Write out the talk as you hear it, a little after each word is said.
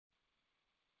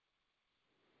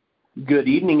Good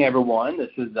evening, everyone.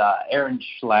 This is Aaron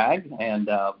Schlag, and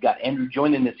got Andrew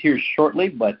joining us here shortly,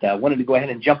 but wanted to go ahead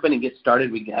and jump in and get started.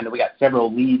 I know we got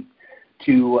several leads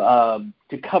to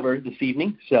cover this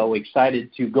evening, so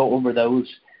excited to go over those.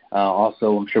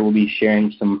 Also, I'm sure we'll be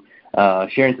sharing some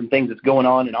things that's going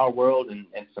on in our world and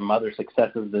some other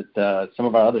successes that some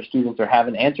of our other students are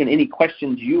having, answering any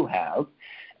questions you have,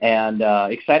 and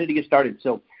excited to get started.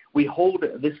 So we hold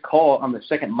this call on the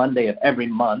second Monday of every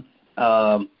month.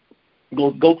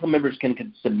 Gold Club members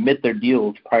can submit their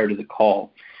deals prior to the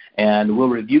call, and we'll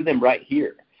review them right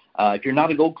here. If you're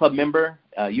not a Gold Club member,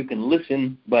 you can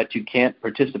listen, but you can't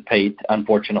participate,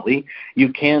 unfortunately.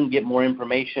 You can get more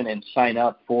information and sign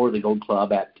up for the Gold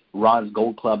Club at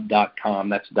ronsgoldclub.com.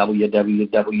 That's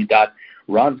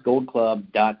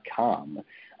www.ronsgoldclub.com.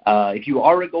 If you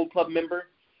are a Gold Club member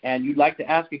and you'd like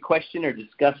to ask a question or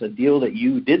discuss a deal that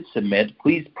you did submit,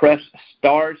 please press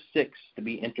 *6 to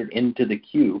be entered into the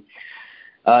queue.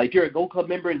 If you're a Gold Club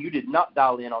member and you did not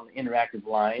dial in on the interactive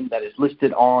line that is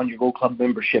listed on your Gold Club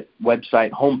membership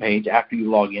website homepage after you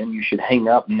log in, you should hang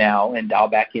up now and dial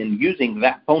back in using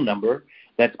that phone number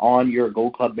that's on your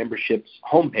Gold Club membership's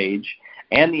homepage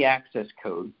and the access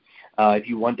code if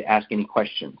you want to ask any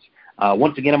questions.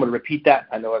 Once again, I'm going to repeat that.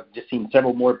 I know I've just seen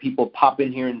several more people pop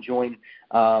in here and join.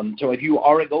 So if you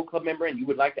are a Gold Club member and you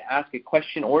would like to ask a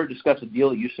question or discuss a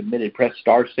deal that you submitted, press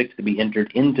 *6 to be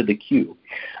entered into the queue.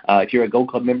 If you're a Gold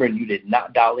Club member and you did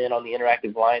not dial in on the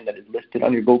interactive line that is listed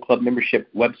on your Gold Club membership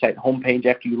website homepage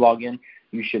after you log in,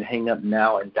 you should hang up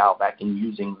now and dial back in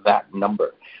using that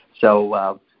number.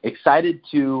 So excited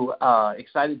to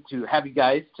have you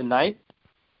guys tonight.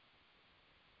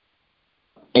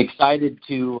 Excited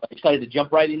to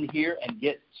jump right in here and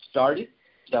get started.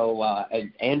 So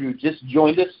Andrew just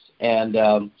joined us, and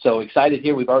so excited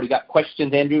here. We've already got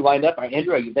questions, Andrew, lined up. All right,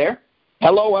 Andrew, are you there?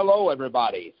 Hello,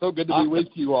 everybody. So good to be with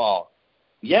you all.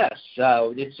 Yes,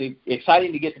 it's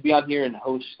exciting to get to be on here and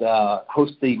host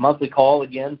the monthly call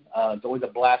again. It's always a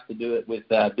blast to do it with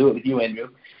you, Andrew.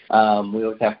 We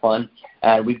always have fun.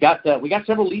 We got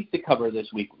several leads to cover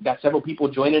this week. We've got several people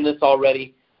joining us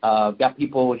already. Got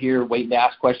people here waiting to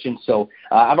ask questions. So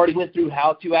I've already went through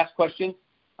how to ask questions,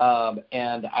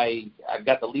 and I've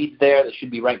got the leads there that should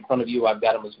be right in front of you. I've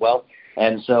got them as well.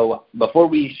 And so before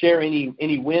we share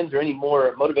any wins or any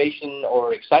more motivation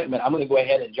or excitement, I'm going to go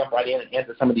ahead and jump right in and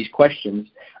answer some of these questions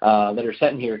that are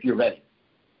sitting here if you're ready.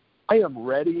 I am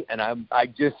ready, and I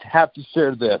just have to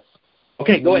share this.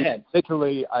 Okay, go ahead.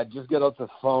 Literally, I just got off the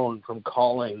phone from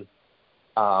calling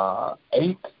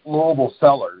 8 mobile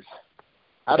sellers.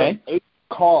 Out of 8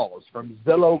 calls from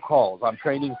Zillow calls. I'm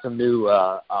training some new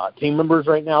team members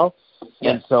right now,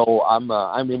 and so I'm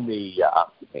in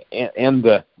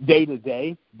the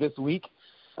day-to-day this week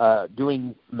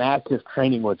doing massive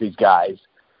training with these guys.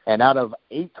 And out of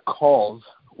 8 calls,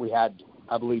 we had,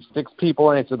 I believe, 6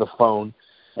 people answer the phone,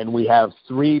 and we have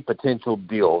 3 potential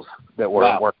deals that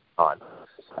we're working on.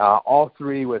 All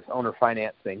 3 with owner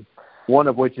financing, one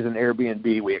of which is an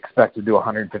Airbnb. We expect to do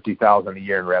 $150,000 a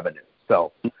year in revenue.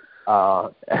 So I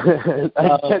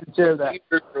can't share that.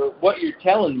 What you're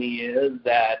telling me is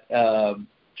that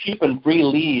cheap and free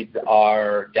leads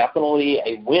are definitely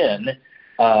a win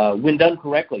when done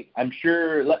correctly. I'm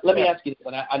sure. Let me ask you this,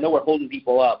 and I know we're holding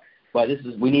people up, but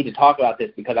we need to talk about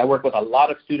this because I work with a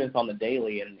lot of students on the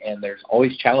daily, and there's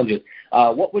always challenges.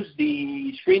 What was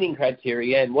the screening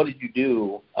criteria, and what did you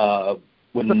do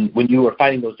when you were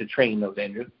finding those to train those,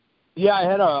 Andrew? Yeah, I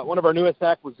had one of our newest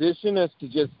acquisitionists to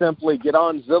just simply get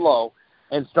on Zillow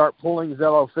and start pulling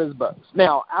Zillow FSBOs.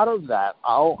 Now, out of that,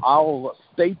 I'll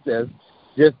state this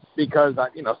just because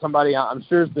somebody I'm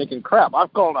sure is thinking, crap,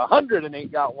 I've called 100 and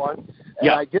ain't got one.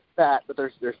 And I get that, but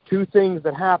there's 2 things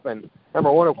that happen. Number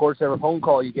 1, of course, every phone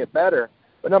call you get better.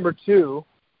 But number 2,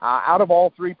 out of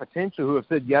all 3 potential who have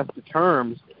said yes to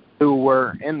terms, who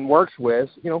we're in works with,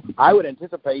 I would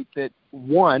anticipate that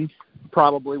 1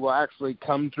 probably will actually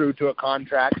come through to a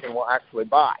contract and will actually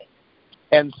buy.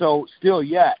 And so still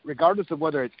yet, regardless of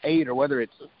whether it's 8 or whether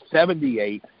it's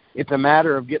 78, it's a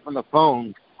matter of getting on the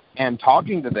phone and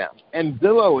talking to them. And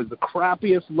Zillow is the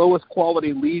crappiest, lowest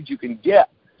quality leads you can get.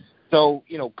 So,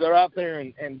 go out there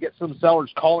and get some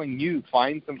sellers calling you,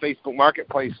 find some Facebook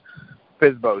Marketplace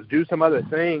FSBOs, do some other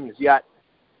things. Yet,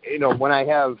 when I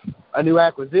have a new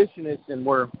acquisitionist and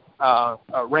we're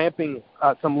ramping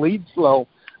some lead flow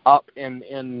up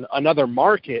in another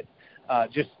market,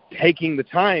 just taking the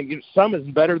time, some is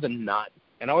better than none.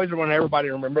 And I always want everybody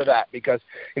to remember that because,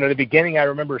 in the beginning I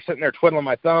remember sitting there twiddling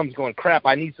my thumbs going, crap,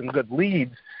 I need some good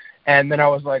leads. And then I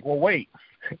was like, well, wait,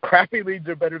 crappy leads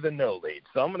are better than no leads.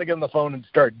 So I'm going to get on the phone and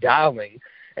start dialing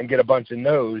and get a bunch of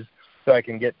no's. so I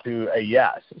can get to a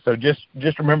yes. So just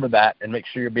remember that and make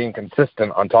sure you're being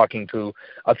consistent on talking to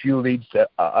a few leads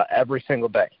every single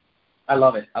day. I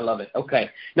love it. Okay.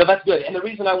 No, that's good. And the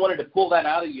reason I wanted to pull that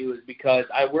out of you is because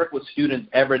I work with students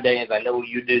every day, as I know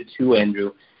you do too,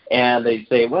 Andrew. And they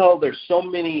say, well, there's so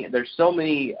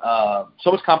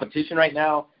much competition right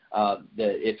now.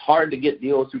 It's hard to get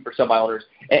deals through for sub owners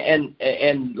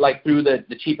and like through the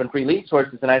cheap and free lead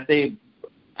sources. And I say,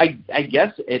 I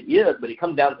guess it is, but it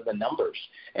comes down to the numbers.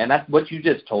 And that's what you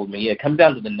just told me. It comes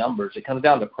down to the numbers. It comes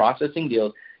down to processing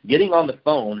deals, getting on the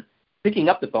phone, picking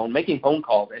up the phone, making phone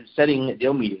calls, and setting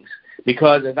deal meetings.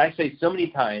 Because as I say so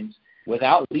many times,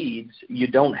 without leads, you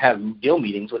don't have deal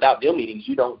meetings. Without deal meetings,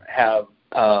 you don't have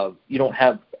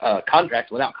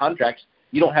contracts. Without contracts,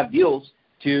 you don't have deals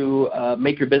to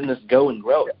make your business go and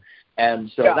grow.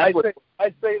 And so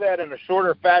I'd say that in a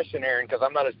shorter fashion, Aaron, because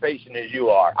I'm not as patient as you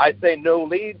are. I say no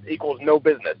leads equals no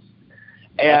business.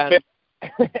 And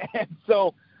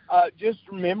so just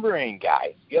remembering,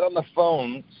 guys, get on the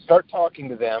phone, start talking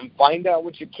to them, find out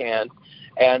what you can,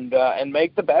 and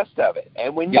make the best of it.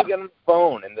 And when you get on the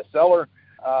phone and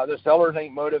the sellers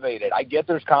ain't motivated, I get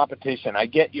there's competition. I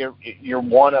get you're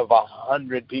one of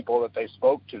 100 people that they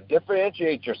spoke to.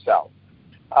 Differentiate yourself.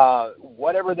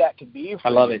 Whatever that could be for I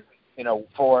love it. You know,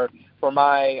 for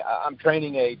my I'm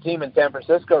training a team in San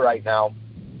Francisco right now,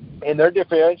 and their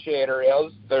differentiator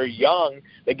is they're young.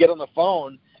 They get on the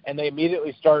phone and they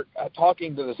immediately start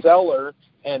talking to the seller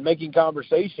and making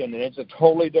conversation, and it's a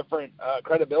totally different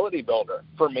credibility builder.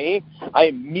 For me, I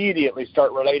immediately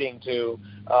start relating to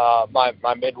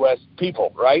my Midwest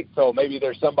people, right? So maybe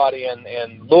there's somebody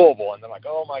in Louisville, and they're like,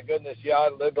 oh, my goodness, yeah, I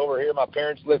lived over here. My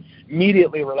parents live.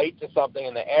 Immediately relate to something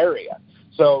in the area.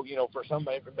 So, you know, for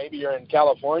somebody, maybe you're in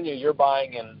California, you're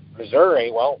buying in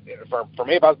Missouri. Well, for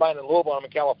me, if I was buying in Louisville, I'm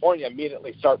in California, I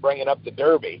immediately start bringing up the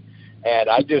Derby. And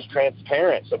I'm just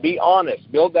transparent. So be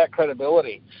honest, build that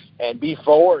credibility, and be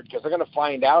forward, because they're going to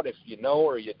find out if you know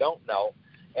or you don't know.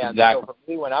 And exactly. So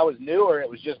for me, when I was newer, it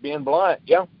was just being blunt.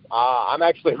 I'm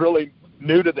actually really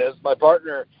new to this. My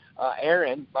partner,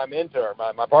 Aaron, my mentor,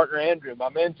 my partner, Andrew, my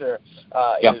mentor,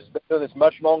 has been doing this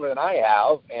much longer than I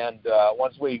have. And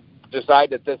once we decide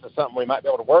that this is something we might be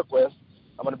able to work with,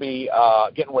 I'm going to be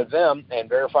getting with them and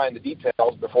verifying the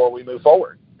details before we move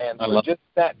forward. And so just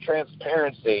that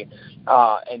transparency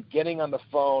and getting on the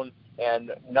phone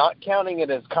and not counting it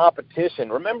as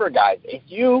competition. Remember, guys, if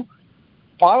you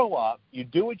follow up, you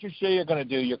do what you say you're going to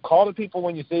do, you call the people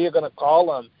when you say you're going to call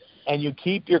them, and you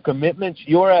keep your commitments,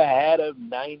 you're ahead of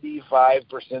 95%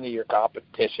 of your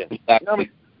competition. Exactly. You know how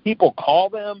many people call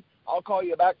them? I'll call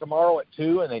you back tomorrow at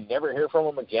 2, and they never hear from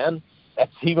them again.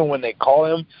 That's even when they call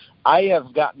them. I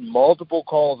have gotten multiple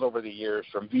calls over the years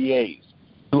from VAs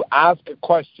who ask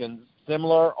questions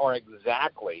similar or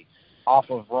exactly off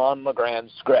of Ron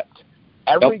LeGrand's script.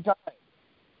 Every time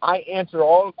I answer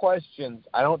all the questions,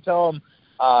 I don't tell them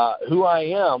who I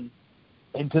am,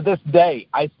 and to this day,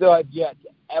 I still have yet to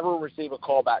ever receive a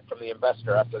call back from the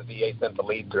investor after the VA sent the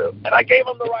lead through. And I gave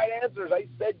them the right answers. I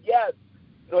said yes.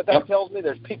 You know what that tells me?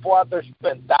 There's people out there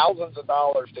spend thousands of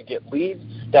dollars to get leads,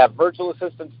 to have virtual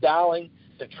assistants dialing,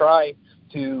 to try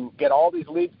to get all these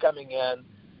leads coming in,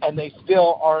 and they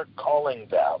still aren't calling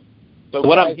them. So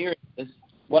what I'm hearing is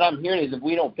if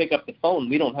we don't pick up the phone,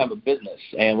 we don't have a business,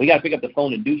 and we got to pick up the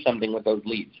phone and do something with those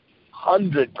leads.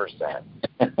 100%.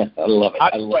 I love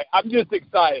it. I'm just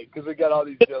excited because we got all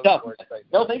these deals. No,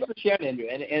 thanks for sharing, Andrew,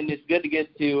 and it's good to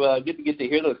get to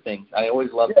hear those things. I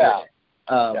always love hearing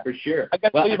it. For sure. I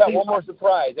got to tell you about one more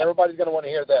surprise. Everybody's going to want to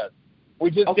hear this. We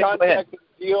just contacted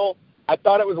the deal. I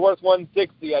thought it was worth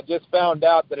 $160. I just found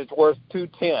out that it's worth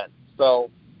 $210. So.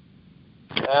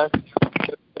 Going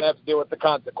to have to deal with the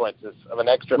consequences of an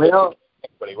extra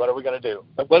equity. What are we going to do?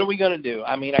 What are we going to do?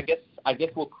 I mean, I guess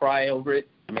we'll cry over it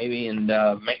maybe and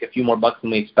make a few more bucks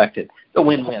than we expected. It's a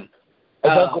win-win.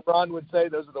 As Uncle Ron would say,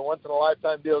 those are the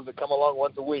once-in-a-lifetime deals that come along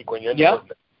once a week when you're in the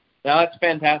business. No, that's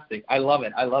fantastic. I love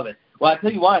it. Well, I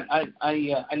tell you what,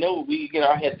 I know we get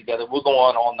our heads together. We'll go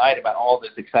on all night about all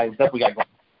this exciting stuff we got going.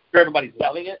 I'm sure everybody's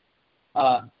loving it.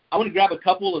 I want to grab a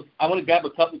couple of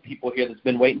people here that's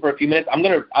been waiting for a few minutes.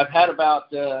 I've had about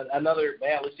another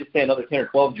 10 or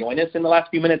 12 join us in the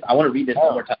last few minutes. I want to read this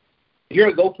one more time. If you're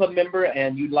a Gold Club member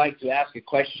and you'd like to ask a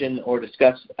question or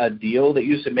discuss a deal that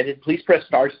you submitted, please press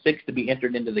 *6 to be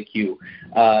entered into the queue.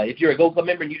 If you're a Gold Club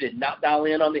member and you did not dial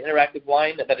in on the interactive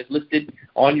line that is listed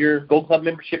on your Gold Club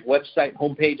membership website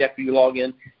homepage after you log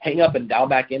in, hang up and dial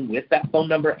back in with that phone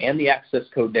number and the access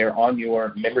code there on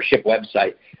your membership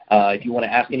website. If you want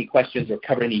to ask any questions or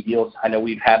cover any deals, I know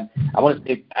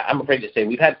I'm afraid to say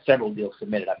we've had several deals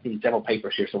submitted. I've seen several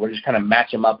papers here, so we're just kind of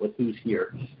match them up with who's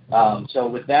here. So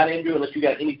with that, Andrew, unless you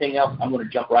got anything else, I'm going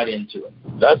to jump right into it.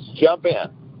 Let's jump in.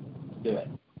 Do it.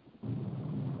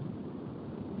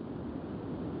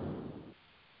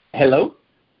 Hello?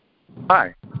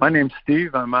 Hi, my name's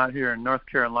Steve. I'm out here in North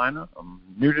Carolina. I'm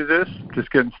new to this, just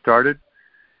getting started.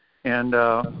 And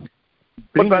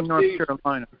being in North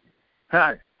Carolina,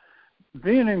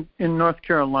 being in North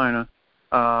Carolina,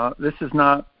 this is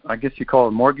not, I guess you call it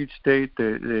a mortgage state.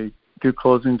 They do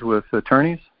closings with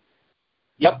attorneys.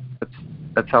 Yep.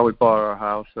 That's how we bought our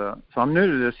house. So I'm new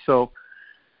to this. So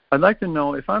I'd like to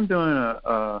know if I'm doing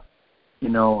a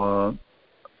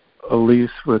lease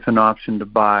with an option to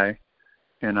buy,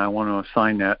 and I want to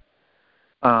assign that.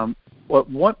 At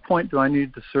what point do I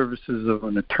need the services of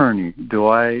an attorney?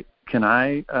 Can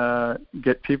I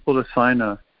get people to sign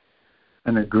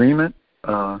an agreement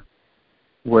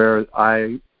where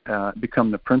I become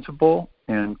the principal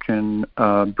and can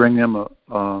bring them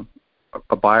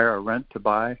a buyer, a rent to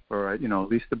buy, or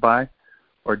lease to buy,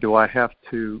 or do I have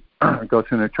to go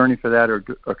to an attorney for that, or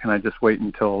can I just wait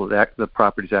until the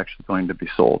property is actually going to be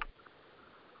sold?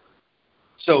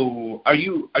 So are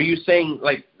you saying,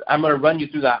 like, I'm going to run you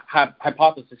through that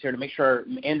hypothesis here to make sure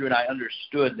Andrew and I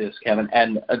understood this, Kevin.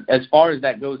 And as far as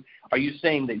that goes, are you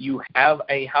saying that you have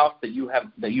a house that you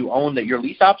own that you're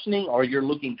lease optioning, or you're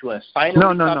looking to assign a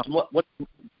lease option? What?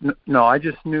 No, I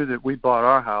just knew that we bought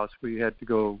our house. We had to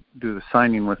go do the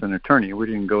signing with an attorney. We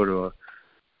didn't go to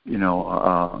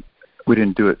we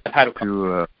didn't do it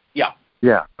to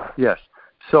yes.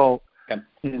 So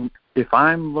if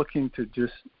I'm looking to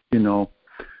just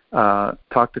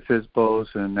talk to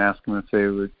FSBOs and ask them if they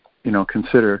would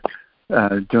consider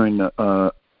doing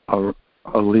a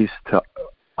lease to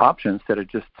option instead of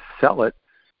just sell it,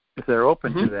 if they're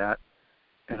open to that,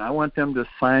 and I want them to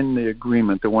sign the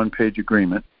agreement, the one-page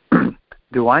agreement,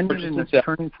 do I need an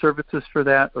attorney services for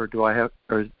that, or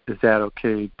is that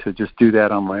okay to just do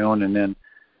that on my own, and then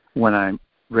when I'm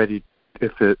ready,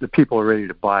 if the people are ready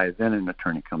to buy, then an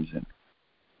attorney comes in?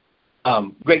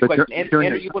 Great question. Andrew,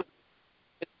 you want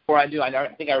before I do,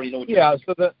 I think I already know what you're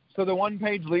saying. So the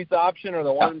one-page lease option, or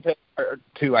the one-page, or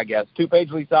two, I guess, two-page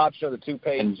lease option, or the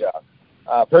two-page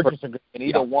purchase agreement,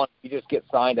 either one, you just get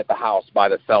signed at the house by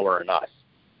the seller and us.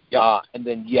 And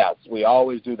then, yes, we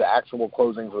always do the actual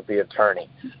closings with the attorney.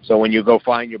 So when you go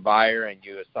find your buyer and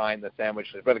you assign the sandwich,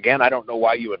 but again, I don't know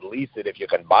why you would lease it if you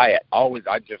can buy it. I'll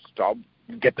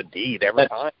get the deed every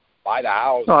time. Buy the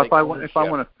house. No, if I want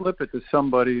to flip it to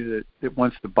somebody that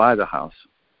wants to buy the house,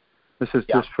 this is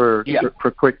just for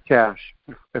quick cash.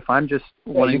 If I'm just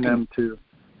wanting them to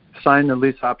sign the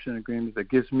lease option agreement that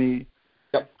gives me,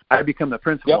 I become the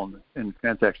principal in the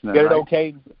transaction. Get it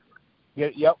okay.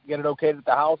 Get it okayed at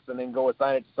the house, and then go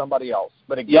assign it to somebody else.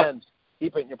 But again,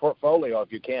 keep it in your portfolio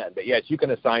if you can. But yes, you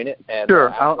can assign it. And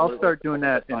sure, I'll start doing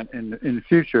that in the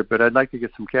future. But I'd like to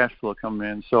get some cash flow coming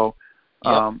in. So,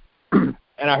 and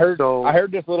I heard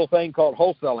this little thing called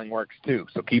wholesaling works too.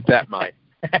 So keep that in mind.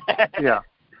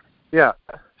 Yeah.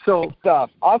 So good stuff.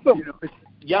 Awesome.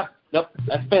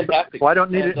 That's fantastic. Well, I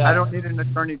don't need an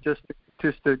attorney just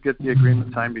to get the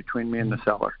agreement signed between me and the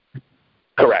seller.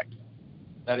 Correct.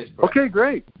 That is correct. Okay,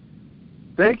 great.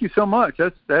 Thank you so much.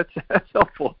 That's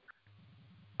helpful.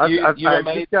 I've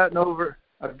just gotten over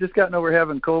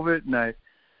having COVID, and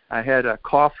I had a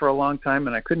cough for a long time,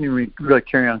 and I couldn't even really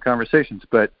carry on conversations.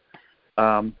 But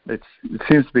it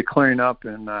seems to be clearing up,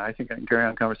 and I think I can carry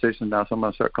on conversations now. So I'm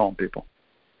going to start calling people.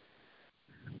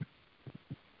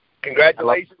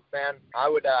 Congratulations, man. I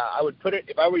would put it,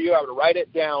 if I were you, I would write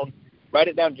it down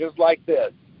just like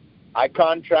this. I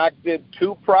contracted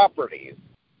 2 properties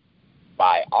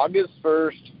by August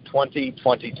 1st,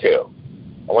 2022.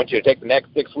 I want you to take the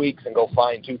next 6 weeks and go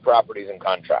find 2 properties and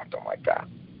contract them like that.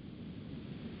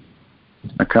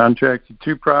 I contracted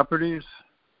 2 properties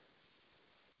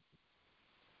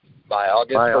by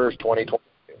August 1st,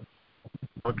 2022.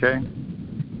 Okay.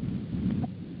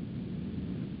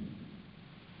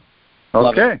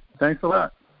 Love okay. It. Thanks a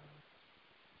lot.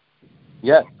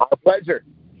 Yes. My pleasure.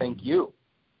 Thank you.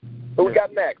 Who we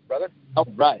got next, brother? All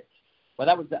right. Well,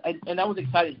 that was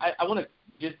exciting. I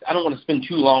don't want to spend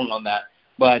too long on that,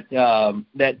 but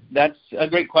that's a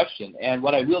great question. And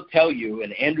what I will tell you,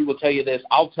 and Andrew will tell you this,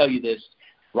 I'll tell you this,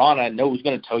 Ron, I know, was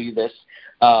going to tell you this.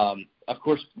 Of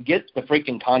course, get the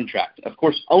freaking contract. Of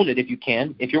course, own it if you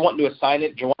can. If you're wanting to assign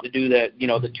it, you want to do the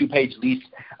 2-page lease,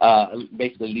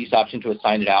 basically lease option to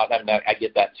assign it out. I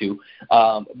get that too.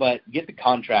 But get the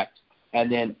contract, and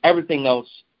then everything else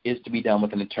is to be done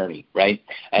with an attorney, right?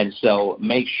 And so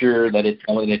make sure that it's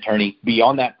done with an attorney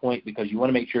beyond that point, because you want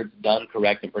to make sure it's done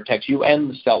correct and protects you and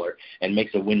the seller and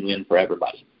makes a win-win for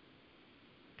everybody.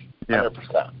 Yeah.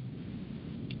 100%.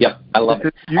 Yep, I love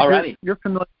it. All righty. You're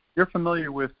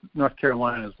familiar with North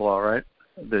Carolina's law, right?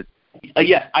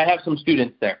 Yes, I have some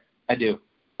students there. I do.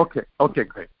 Okay,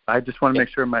 great. I just want to make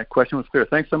sure my question was clear.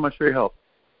 Thanks so much for your help.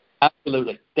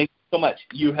 Absolutely. Thank you so much.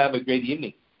 You have a great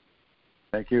evening.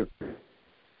 Thank you.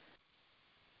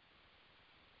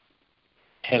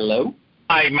 Hello?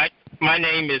 Hi, my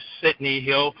name is Sidney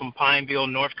Hill from Pineville,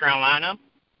 North Carolina.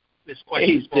 This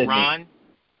question is for Ron.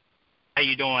 How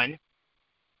you doing?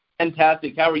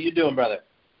 Fantastic. How are you doing, brother?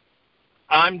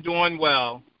 I'm doing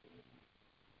well.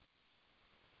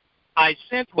 I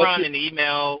sent Ron an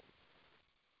email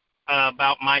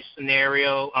about my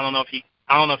scenario. I don't know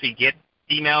if he gets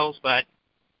emails, but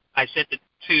I sent it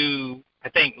to, I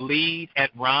think, lead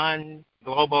at Ron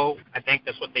Globo. I think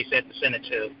that's what they said to send it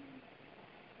to.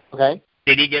 Okay.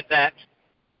 Did he get that?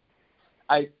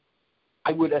 I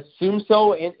would assume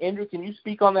so. And Andrew, can you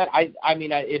speak on that? I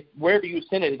mean, if wherever you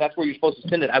send it, if that's where you're supposed to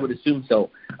send it, I would assume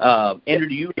so. Andrew,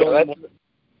 do you know?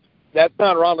 That's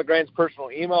not Ron LeGrand's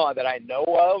personal email that I know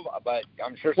of, but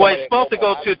I'm sure. Well, it's supposed to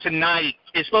go to tonight.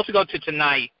 It's supposed to go to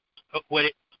tonight. When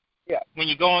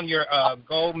you go on your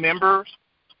Gold members,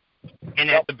 and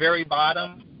at the very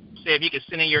bottom, say if you could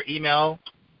send in your email.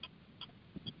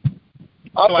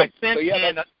 Awesome. So I sent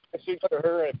in.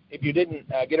 If you didn't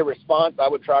get a response, I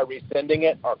would try resending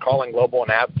it or calling Global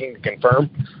and asking to confirm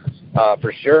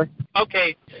for sure.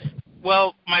 Okay.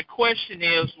 Well, my question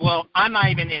is, I'm not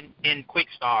even in Quick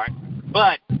Start,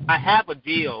 but I have a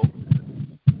deal.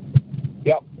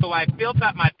 Yep. So I filled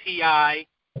out my PI,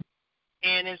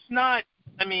 and it's not,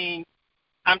 I'm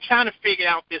trying to figure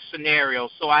out this scenario.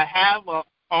 So I have an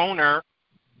owner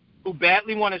who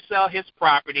badly want to sell his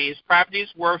property. His property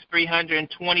is worth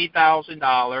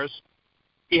 $320,000.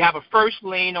 He have a first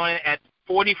lien on it at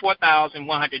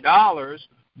 $44,100,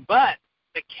 but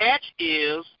the catch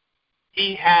is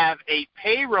he have a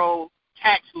payroll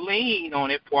tax lien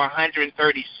on it for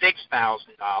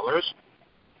 $136,000.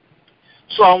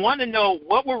 So I want to know,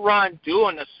 what would Ron do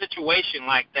in a situation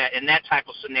like that, in that type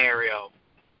of scenario?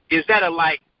 Is that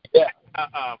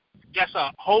just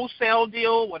a wholesale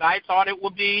deal, what I thought it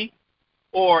would be,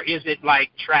 or is it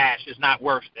like trash, it's not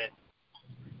worth it?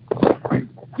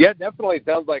 Yeah, definitely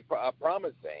sounds like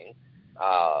promising.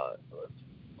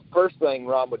 First thing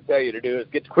Ron would tell you to do is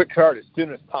get to Quick Start as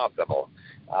soon as possible.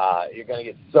 You're going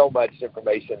to get so much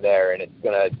information there, and it's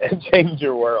going to change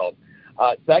your world.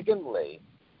 Secondly,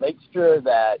 make sure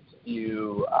that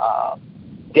you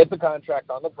get the contract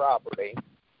on the property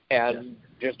and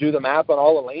just do the math on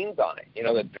all the liens on it.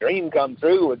 The dream come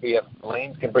true would be if the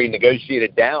liens can be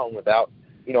negotiated down without,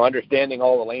 understanding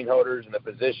all the lien holders and the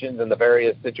positions and the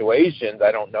various situations.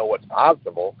 I don't know what's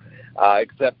possible.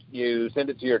 Except you send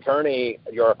it to your attorney,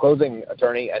 your closing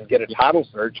attorney, and get a title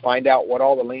search, find out what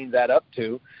all the liens add up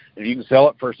to. If you can sell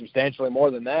it for substantially more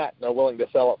than that, and they're willing to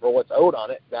sell it for what's owed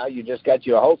on it, now you just got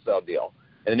you a wholesale deal.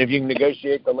 And if you can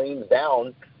negotiate the liens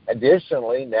down,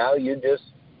 additionally, now you just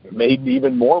made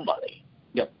even more money.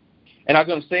 Yep. And I was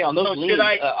going to say, on those liens,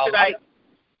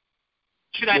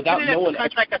 should I put it in the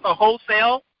contract as a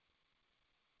wholesale?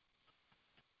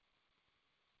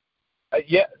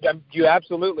 Yeah, you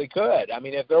absolutely could.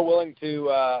 If they're willing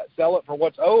to sell it for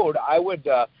what's owed, I would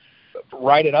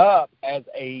write it up as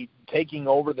a taking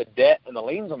over the debt and the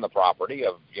liens on the property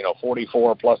of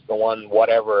 44 plus the one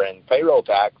whatever in payroll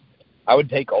tax. I would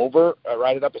take over,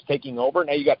 write it up as taking over.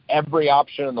 Now you got every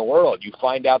option in the world. You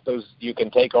find out those you can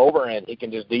take over, and he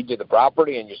can just deed you the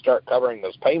property, and you start covering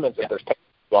those payments if there's payments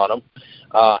on them.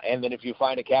 And then if you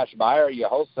find a cash buyer, you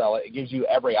wholesale it. It gives you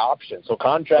every option. So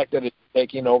contract it as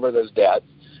taking over those debts,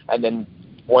 and then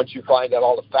once you find out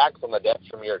all the facts on the debts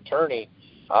from your attorney,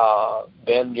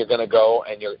 then you're going to go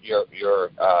and you're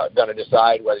going to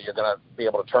decide whether you're going to be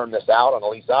able to term this out on a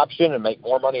lease option and make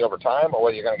more money over time, or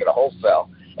whether you're going to get a wholesale.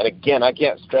 And again, I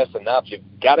can't stress enough, you've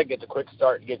got to get the Quick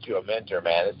Start and get you a mentor,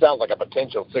 man. It sounds like a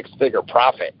potential six-figure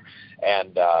profit.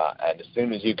 And as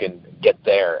soon as you can get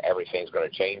there, everything's going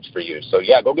to change for you. So,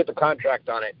 yeah, go get the contract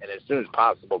on it, and as soon as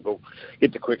possible, go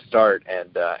get the Quick Start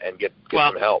and get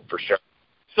some help for sure.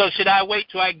 So should I wait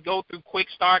till I go through Quick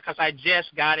Start because I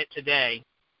just got it today?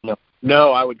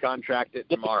 No, I would contract it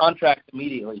tomorrow. Contract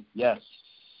immediately, yes.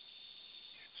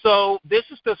 So this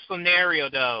is the scenario,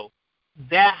 though.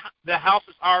 That the house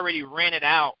is already rented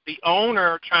out. The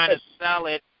owner trying to sell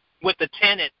it with the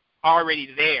tenant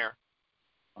already there.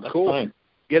 That's Cool. fine.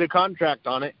 Get a contract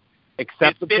on it.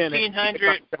 Accept the tenant.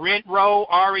 1,500 rent roll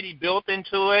already built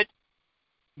into it.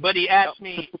 But he asked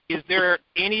me, is there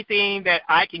anything that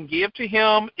I can give to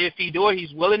him if he do it?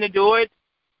 He's willing to do it.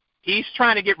 He's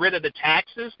trying to get rid of the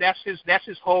taxes. That's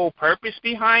his whole purpose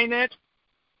behind it.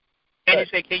 And he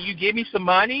said, can you give me some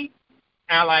money?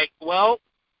 And I'm like, well,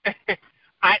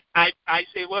 I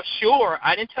say, well, sure.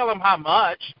 I didn't tell him how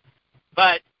much,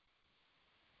 but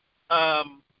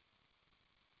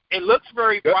it looks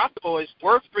very profitable. It's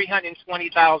worth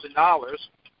 $320,000.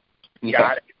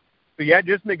 Got it. So, yeah,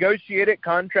 just negotiate it,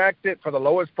 contract it for the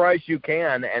lowest price you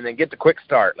can, and then get the quick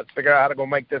start. Let's figure out how to go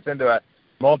make this into a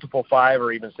multiple 5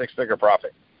 or even 6-figure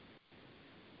profit.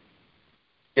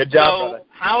 Good job,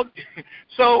 brother.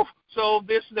 So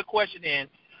this is the question then.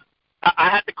 I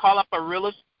have to call up a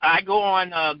realist. I go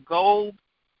on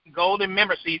Golden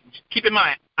Member. See, keep in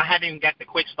mind, I haven't even got the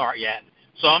quick start yet.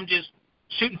 So I'm just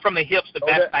shooting from the hips the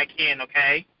best I can,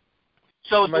 okay?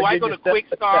 So do I go to quick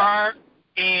start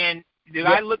and do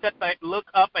I look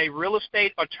up a real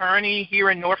estate attorney here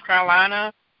in North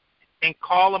Carolina and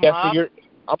call them up? So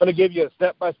I'm going to give you a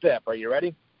step-by-step. Are you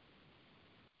ready?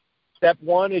 Step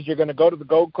 1 is you're going to go to the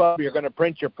Gold Club. You're going to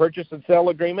print your purchase and sale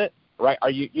agreement. Right?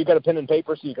 You got a pen and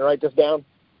paper so you can write this down?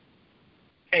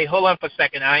 Hey, hold on for a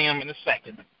second. I am in a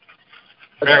second.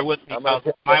 Bear with me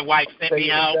because my wife sent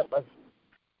me out.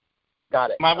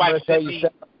 Got it. My wife sent me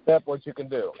step by step what you can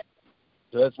do.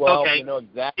 So this will help you know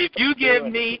exactly. If you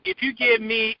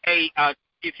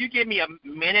give me a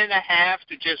minute and a half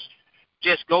to just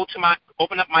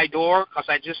open up my door because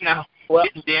I just now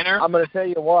getting dinner. I'm going to tell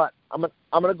you what. I'm going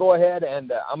to go ahead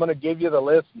and I'm going to give you the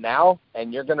list now,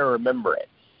 and you're going to remember it.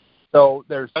 So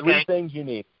there's 3 things you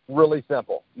need. Really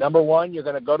simple. Number 1, you're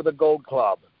going to go to the Gold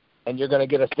Club, and you're going to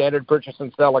get a standard purchase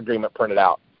and sale agreement printed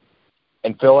out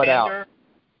and fill it out.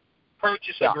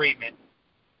 Purchase agreement.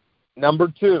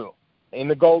 Number 2, in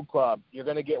the Gold Club, you're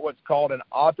going to get what's called an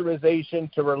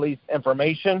authorization to release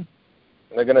information.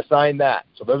 And they're going to sign that.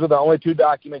 So those are the only 2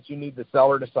 documents you need the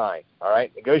seller to sign. All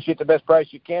right? Negotiate the best price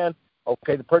you can.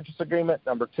 Okay, the purchase agreement.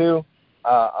 Number 2,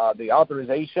 the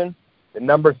authorization. And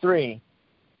number 3,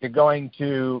 you're going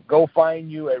to go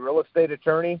find you a real estate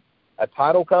attorney, a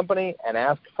title company, and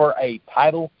ask for a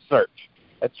title search.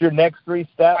 That's your next 3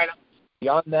 steps.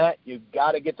 Beyond that, you've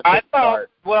got to get the quick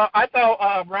start. Well, I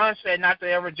thought Ron said not to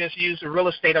ever just use a real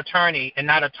estate attorney and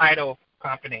not a title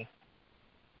company.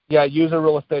 Yeah, use a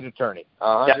real estate attorney.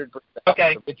 100%.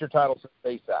 Okay. So get your title search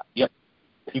ASAP. Yep.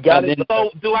 You got it.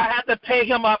 So do I have to pay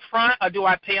him up front or do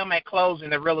I pay him at closing,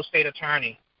 the real estate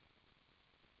attorney?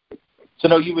 So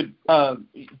no, you would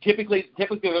typically they're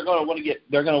going to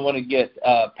want to get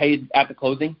paid at the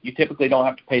closing. You typically don't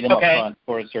have to pay them up front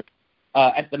for a search.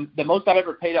 At the most I've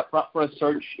ever paid up front for a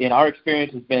search in our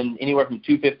experience has been anywhere from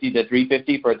 $250 to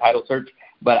 $350 for a title search.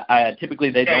 But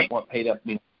typically they don't want paid up.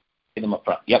 Pay them up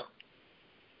front. Yep.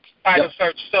 Title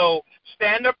search. So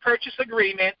standard purchase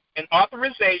agreement, an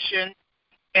authorization,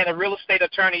 and a real estate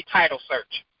attorney title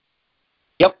search.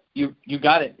 Yep, you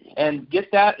got it, and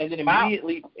get that, and then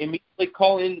immediately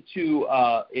call into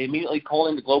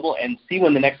Global and see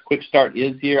when the next quick start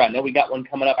is here. I know we got one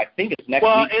coming up. I think it's next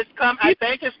week. Well, I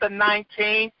think it's the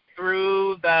 19th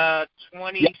through the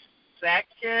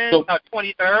 22nd,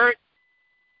 23rd.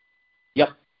 Yep,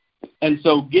 and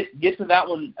so get to that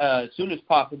one as soon as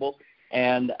possible,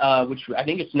 and which I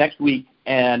think it's next week,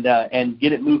 and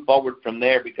get it moved forward from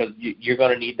there because you're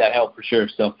going to need that help for sure.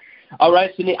 So. All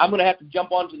right, Sydney, I'm going to have to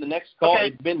jump on to the next call. Okay.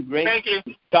 It's been great to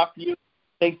talk to you.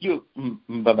 Thank you.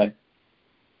 Bye-bye.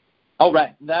 All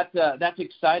right, that's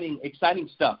exciting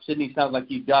stuff. Sydney, sounds like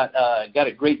you've got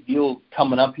a great deal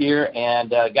coming up here,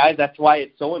 and guys, that's why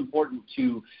it's so important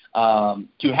to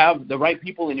have the right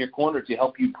people in your corner to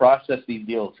help you process these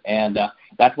deals, and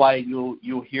that's why you'll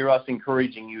hear us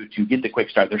encouraging you to get the quick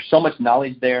start. There's so much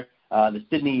knowledge there. That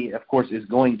Sydney, of course, is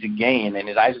going to gain, and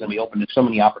his eyes are going to be open to so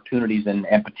many opportunities and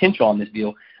potential on this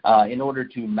deal in order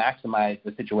to maximize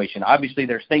the situation. Obviously,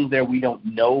 there's things there we don't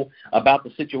know about the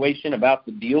situation, about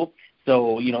the deal.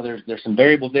 So, there's some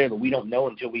variables there that we don't know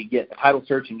until we get a title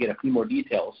search and get a few more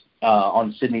details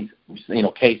on Sydney's,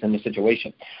 case and the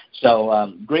situation.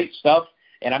 So, great stuff.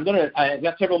 And I've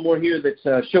got several more here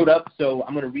that showed up, so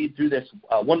I'm going to read through this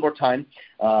one more time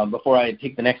before I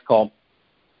take the next call.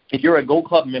 If you're a Gold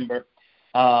Club member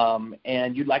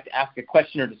and you'd like to ask a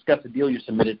question or discuss a deal you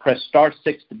submitted, press *6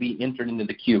 to be entered into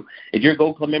the queue. If you're a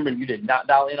Gold Club member and you did not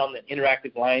dial in on the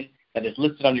interactive line that is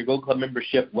listed on your Gold Club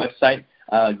membership website,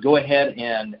 go ahead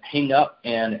and hang up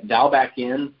and dial back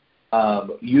in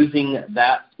using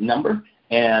that number,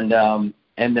 and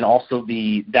then also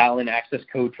the dial-in access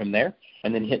code from there,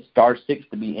 and then hit *6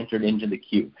 to be entered into the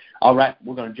queue. All right,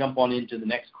 we're going to jump on into the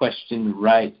next question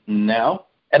right now.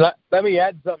 And let me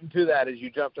add something to that as you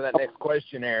jump to that next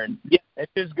question, Aaron. Yeah. It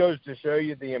just goes to show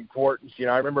you the importance. I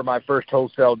remember my first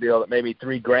wholesale deal that made me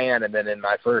 $3,000, and then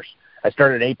I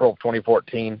started in April of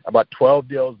 2014, about 12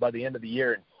 deals by the end of the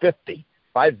year, and 50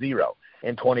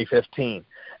 in 2015.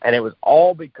 And it was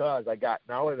all because I got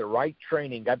not only the right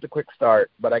training, got the quick start,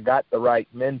 but I got the right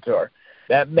mentor.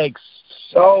 That makes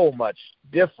so much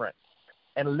difference.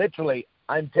 And literally,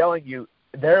 I'm telling you,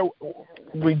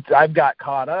 I've got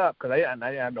caught up because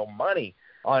I had no money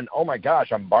on, oh my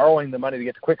gosh, I'm borrowing the money to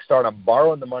get the quick start. I'm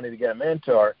borrowing the money to get a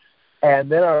mentor.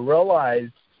 And then I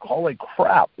realized, holy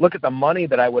crap, look at the money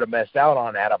that I would have missed out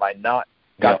on had I not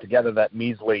got together that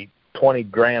measly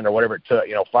 $20,000 or whatever it took,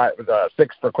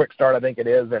 6 for quick start, I think it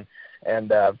is,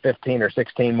 and 15 or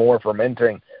 16 more for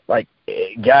mentoring. Like,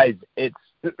 guys, it's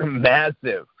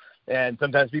massive. And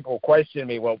sometimes people question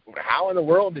me, well, how in the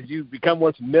world did you become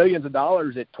worth millions of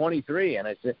dollars at 23? And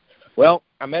I said, well,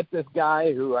 I met this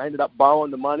guy who I ended up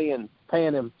borrowing the money and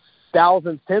paying him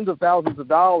tens of thousands of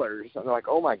dollars. And they're like,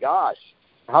 oh, my gosh,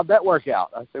 how'd that work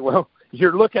out? I said, well,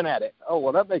 you're looking at it. Oh,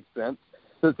 well, that makes sense.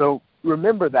 So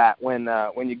remember that when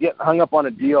you get hung up on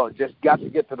a deal, just got to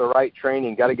get to the right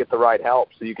training, got to get the right help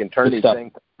so you can turn these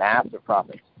things to massive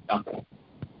profits. Yeah.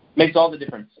 Makes all the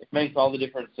difference. It makes all the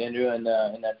difference, Andrew, and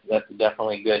that's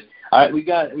definitely good. All right, we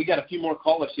got a few more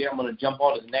callers here. I'm going to jump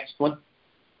on to the next one.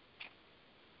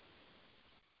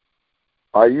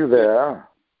 Are you there?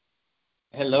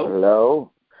 Hello.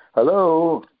 Hello.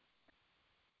 Hello.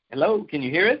 Hello. Can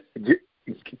you hear us?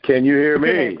 Can you hear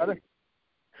me?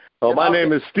 Oh, my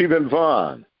name is Stephen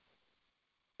Vaughn.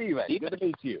 Stephen, good to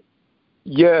meet you.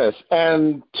 Yes,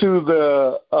 and to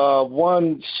the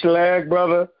one Schlag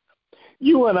brother,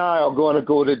 you and I are going to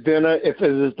go to dinner if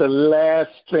it is the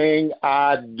last thing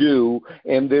I do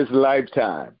in this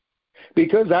lifetime,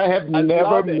 because I have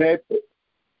never met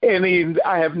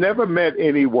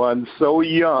anyone so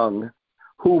young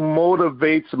who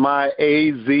motivates my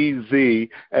AZZ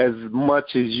as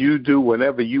much as you do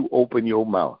whenever you open your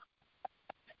mouth.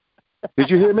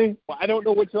 Did you hear me? Well, I don't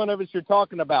know which one of us you're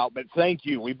talking about, but thank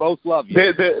you. We both love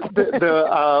you.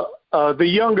 The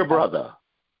younger brother.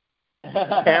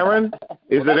 Aaron?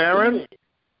 Is it Aaron?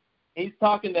 He's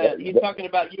talking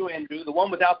about you, Andrew, the one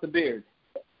without the beard.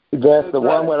 That's the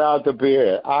one without the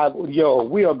beard.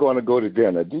 We are going to go to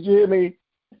dinner. Did you hear me?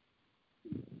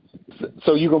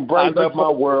 So you can brighten up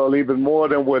my world even more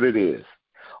than what it is.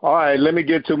 All right, let me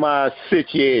get to my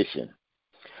situation.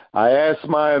 I asked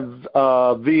my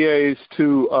VAs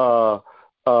to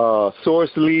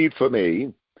source lead for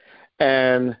me,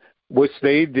 and which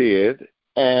they did,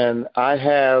 and I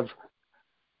have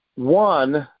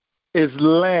one is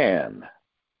land.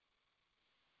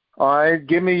 All right,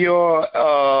 give me your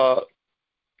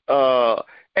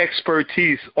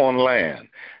expertise on land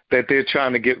that they're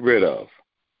trying to get rid of.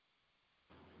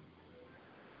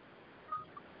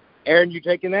 Aaron, you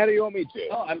taking that, or you want me to?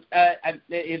 No,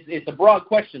 it's a broad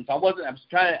question, so I was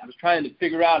trying to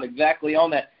figure out exactly on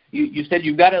that. You said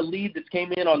you've got a lead that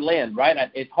came in on land, right?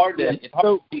 It's hard to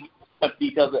see much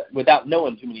details without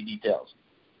knowing too many details.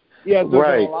 Yeah, so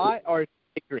right. Is it a lot or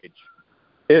acreage?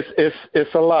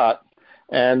 It's a lot,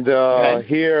 and okay.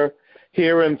 here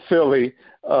in Philly,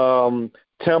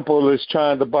 Temple is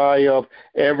trying to buy up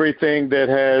everything that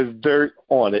has dirt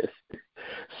on it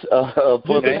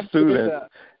for the students.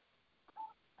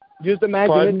 Just imagine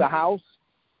Pardon? it's a house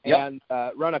and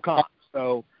run a comp.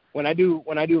 So when I do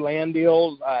land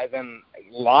deals, then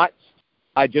lots,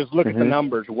 I just look at the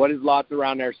numbers. What is lots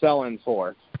around there selling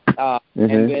for? And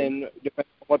then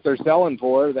depending on what they're selling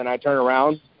for, then I turn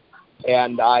around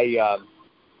and I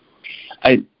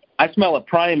smell a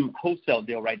prime wholesale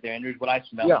deal right there, Andrew, is what I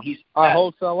smell. Yeah, I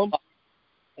wholesale them.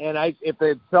 And if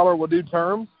the seller will do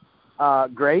terms,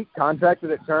 great, contracted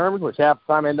at terms, which half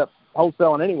the time I end up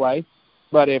wholesaling anyway.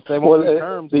 But if they won't do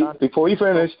terms... Before you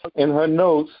finish, in her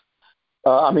notes,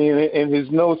 in his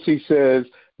notes, he says,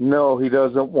 no, he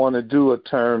doesn't want to do a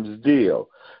terms deal.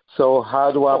 So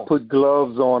how do I put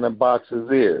gloves on and box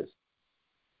his ears?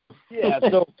 Yeah,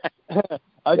 so,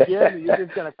 again, you're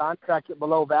just going to contract it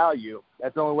below value.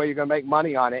 That's the only way you're going to make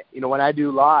money on it. When I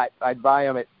do lots, I'd buy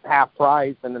them at half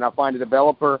price, and then I'll find a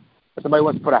developer. If somebody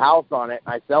wants to put a house on it,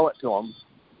 I sell it to them.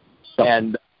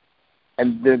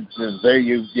 And then there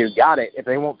you got it. If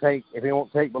they won't take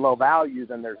below value,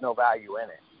 then there's no value in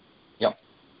it. Yep.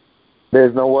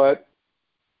 There's no what?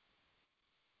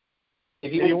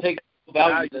 If you won't take below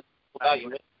value, then there's no value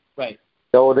in it. Right.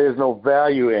 No, there's no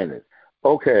value in it.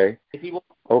 Okay. If he wants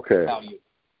Okay. value.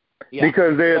 Yeah.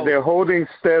 Because they're holding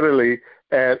steadily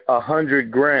at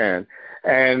 $100,000,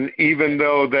 and even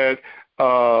though that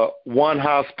one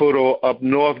hospital up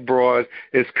North Broad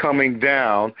is coming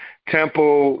down,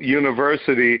 Temple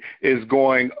University is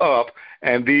going up,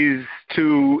 and these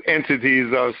two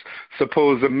entities are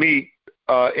supposed to meet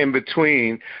in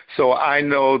between. So I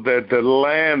know that the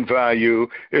land value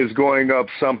is going up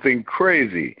something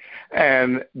crazy,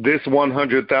 and this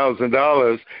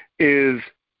 $100,000 is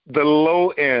the low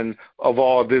end of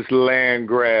all this land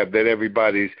grab that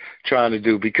everybody's trying to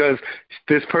do, because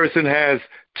this person has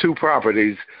two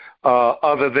properties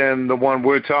other than the one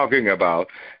we're talking about.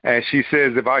 And she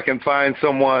says, if I can find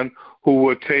someone who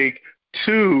will take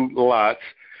two lots,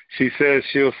 she says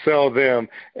she'll sell them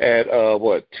at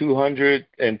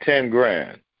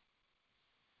 $210,000.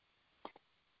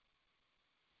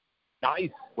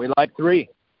 Nice. We like 3.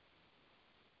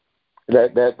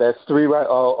 That's 3, right?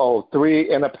 Oh,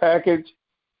 3 in a package.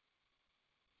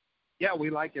 Yeah, we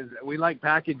like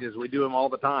packages. We do them all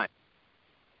the time.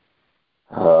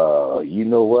 You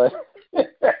know what?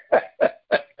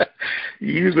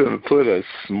 You done put a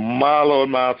smile on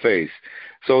my face.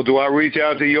 So do I reach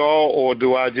out to y'all, or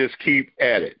do I just keep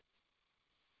at it?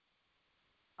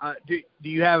 Do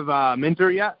you have a mentor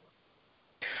yet?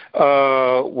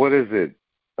 What is it?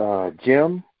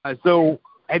 Jim? So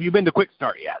have you been to Quick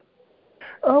Start yet?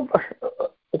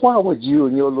 Why would you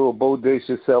and your little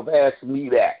bodacious self ask me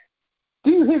that? Do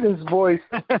you hear this voice?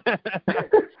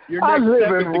 I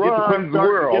live in Ron's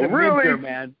world. Really, mentor,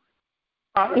 man.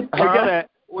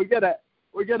 We're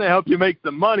gonna help you make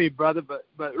some money, brother. But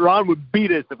Ron would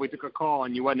beat us if we took a call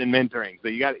and you wasn't in mentoring. So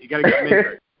you got to get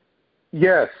mentored.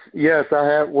 Yes, I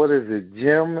have. What is it,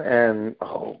 Jim? And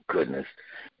oh goodness,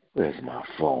 where's my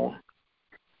phone?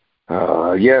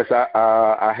 Yes,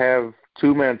 I have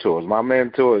 2 mentors. My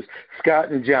mentors, Scott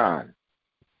and John.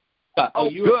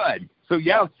 Good. So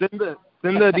yeah, send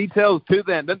the details to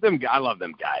them. I love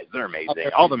them guys. They're amazing.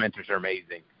 Okay. All the mentors are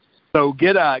amazing. So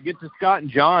get to Scott and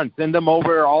John. Send them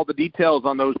over all the details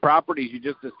on those properties you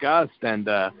just discussed, and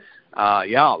let's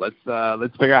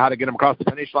figure out how to get them across the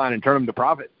finish line and turn them to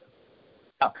profits.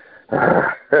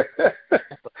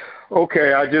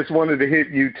 Okay, I just wanted to hit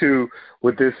you too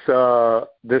with this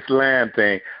land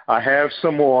thing. I have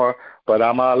some more, but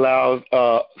I'm gonna allow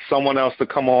someone else to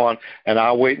come on, and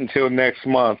I'll wait until next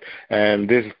month. And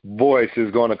this voice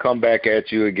is going to come back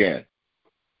at you again.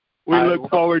 We look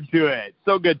forward to it.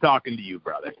 So good talking to you,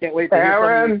 brother. Can't wait to hear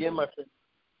from you again, my friend.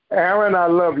 Aaron, I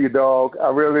love you, dog. I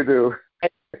really do.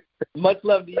 Much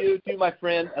love to you too, my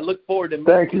friend. I look forward to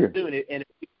meeting you soon. And if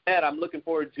you that, I'm looking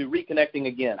forward to reconnecting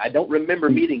again. I don't remember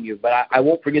meeting you, but I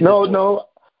won't forget. No,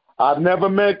 I've never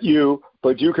met you,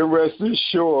 but you can rest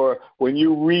assured when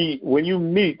you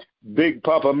meet Big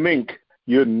Papa Mink,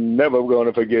 you're never going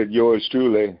to forget yours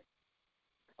truly.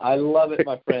 I love it,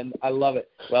 my friend. I love it.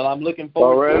 Well, I'm looking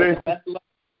forward to it. Best of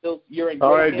luck. You're in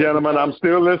all right, gentlemen. I'm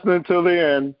still listening till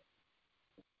the end.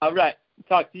 All right.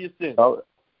 Talk to you soon. Oh,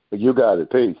 you got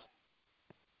it. Peace.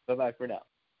 Bye-bye for now.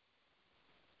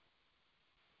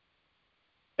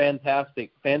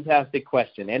 Fantastic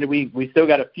question. And we still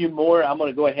got a few more. I'm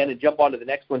going to go ahead and jump on to the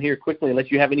next one here quickly, unless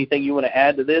you have anything you want to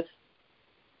add to this.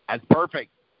 That's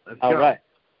perfect. All right.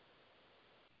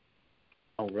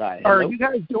 Are you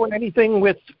guys doing anything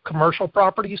with commercial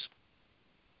properties?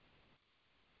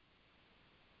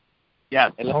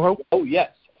 Yes. Hello? Oh,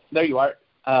 yes. There you are.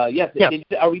 Yes.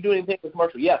 Are we doing anything with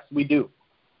commercial? Yes, we do.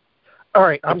 All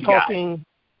right. I'm talking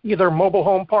either mobile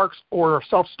home parks or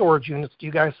self-storage units. Do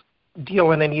you guys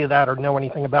deal in any of that or know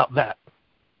anything about that?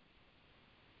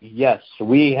 Yes.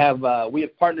 We have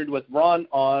partnered with Ron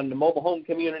on the mobile home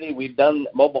community. We've done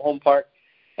mobile home park.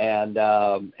 And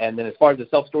then as far as the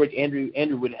self-storage, Andrew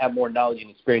would have more knowledge and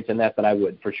experience in that than I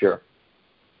would, for sure.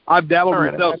 I've dabbled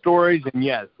in self-storage, and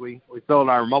yes, we sold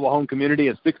our mobile home community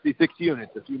of 66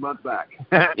 units a few months back.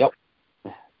 Yep.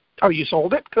 Oh, you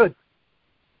sold it? Good.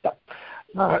 Yep.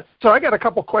 So I got a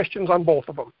couple questions on both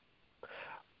of them.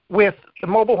 With the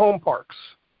mobile home parks,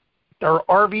 there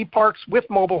are RV parks with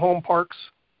mobile home parks.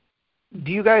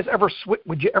 Do you guys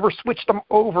would you ever switch them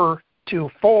over to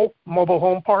full mobile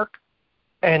home park?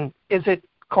 And is it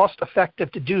cost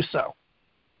effective to do so?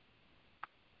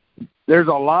 There's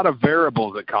a lot of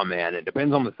variables that come in. It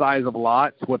depends on the size of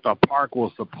lots, what the park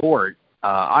will support.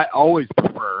 I always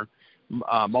prefer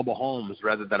mobile homes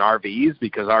rather than RVs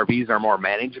because RVs are more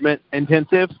management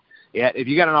intensive. Yeah, if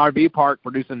you got an RV park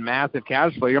producing massive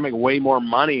cash flow, you're going to make way more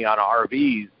money on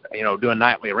RVs, doing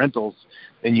nightly rentals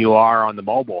than you are on the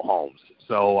mobile homes.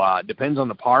 So it depends on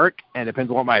the park and depends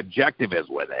on what my objective is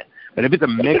with it. But if it's a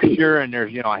mixture and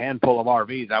there's, a handful of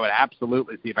RVs, I would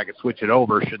absolutely see if I could switch it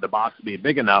over should the box be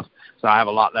big enough so I have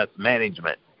a lot less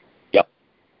management. Yep.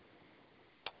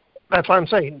 That's what I'm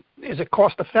saying. Is it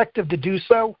cost effective to do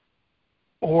so?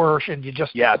 Or should you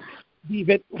just leave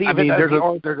it?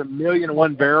 There's a million and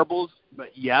one variables, but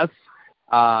yes.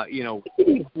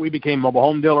 We became mobile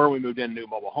home dealer. We moved into new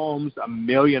mobile homes. A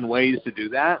million ways to do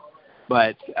that.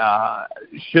 But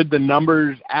should the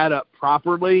numbers add up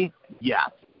properly? Yes.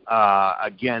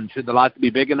 Again, should the lots be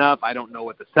big enough? I don't know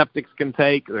what the septics can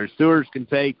take, their sewers can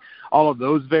take, all of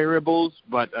those variables.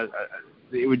 But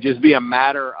it would just be a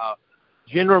matter of,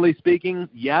 generally speaking,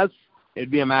 yes. It'd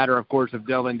be a matter, of course, of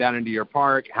delving down into your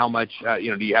park. How much, do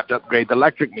you have to upgrade the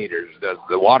electric meters? Is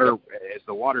the water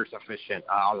sufficient?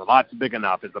 Are the lots big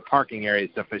enough? Is the parking area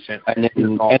sufficient? And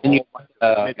then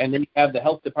you have the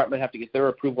health department have to get their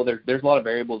approval. There's a lot of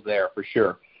variables there for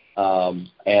sure. And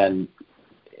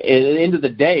at the end of the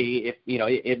day,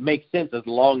 it makes sense as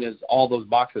long as all those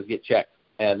boxes get checked.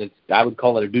 And I would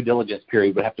call it a due diligence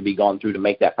period would have to be gone through to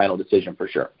make that final decision for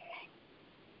sure.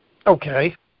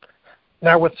 Okay.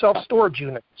 Now, with self-storage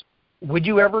units, would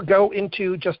you ever go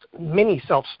into just mini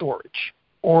self-storage,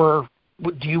 or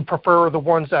do you prefer the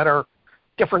ones that are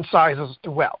different sizes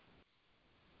throughout?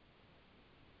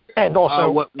 And also,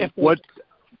 what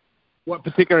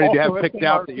particularly do you have picked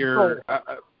out that you're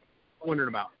wondering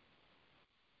about?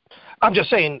 I'm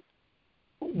just saying,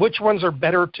 which ones are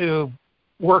better to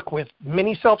work with,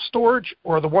 mini self-storage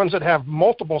or the ones that have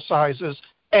multiple sizes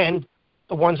and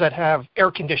the ones that have air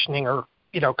conditioning or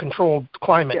controlled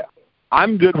climate? Yeah.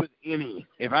 I'm good with any.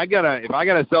 If I got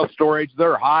a self-storage,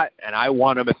 they're hot, and I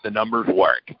want them if the numbers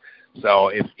work. So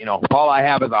if all I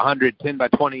have is 100 10 by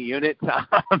 20 units,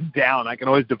 I'm down. I can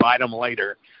always divide them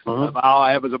later. If all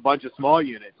I have is a bunch of small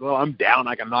units, well, I'm down.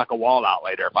 I can knock a wall out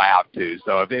later if I have to.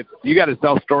 So if you got a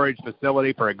self-storage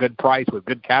facility for a good price with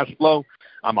good cash flow,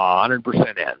 I'm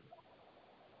 100% in.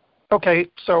 Okay,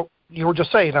 so you were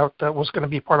just saying that was going to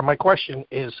be part of my question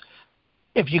is,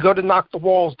 if you go to knock the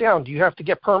walls down, do you have to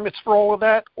get permits for all of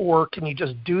that, or can you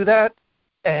just do that?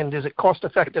 And is it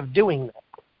cost-effective doing that?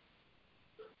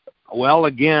 Well,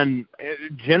 again,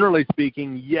 generally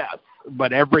speaking, yes,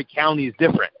 but every county is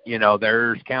different.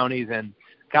 There's counties in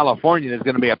California that's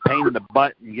going to be a pain in the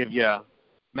butt and give you a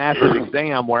massive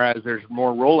exam, whereas there's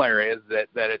more rural areas that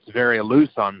it's very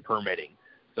loose on permitting.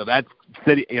 So that's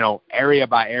city, area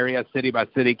by area, city by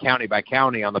city, county by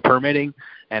county on the permitting.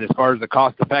 And as far as the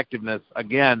cost effectiveness,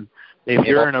 again, if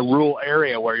you're in a rural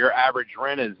area where your average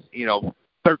rent is,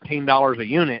 $13 a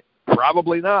unit,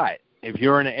 probably not. If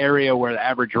you're in an area where the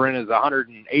average rent is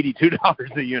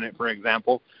 $182 a unit, for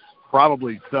example,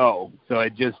 probably so. So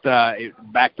it just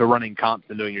back to running comps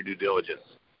and doing your due diligence.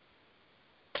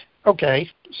 Okay,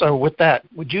 so with that,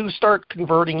 would you start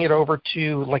converting it over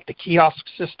to like the kiosk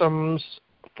systems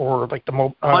for like the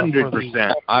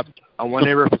 100%. I want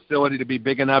every facility to be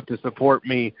big enough to support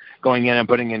me going in and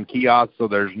putting in kiosks, so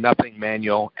there's nothing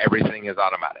manual. Everything is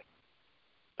automatic.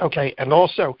 Okay, and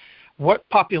also, what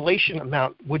population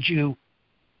amount would you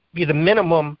be the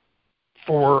minimum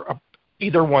for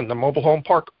either one, the mobile home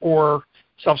park or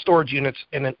self-storage units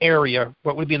in an area?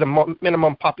 What would be the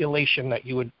minimum population that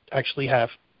you would actually have?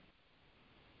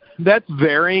 That's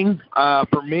varying.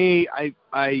 For me,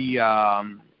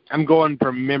 I'm going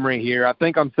from memory here. I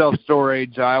think on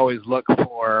self-storage, I always look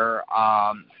for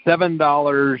 7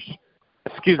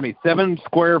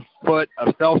 square foot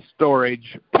of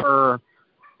self-storage per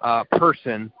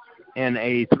person in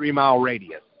a 3-mile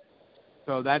radius.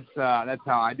 So that's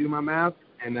how I do my math,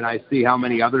 and then I see how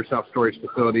many other self-storage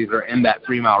facilities are in that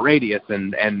 3-mile radius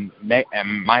and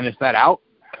minus that out.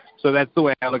 So that's the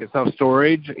way I look at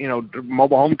self-storage.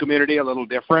 Mobile home community, a little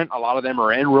different. A lot of them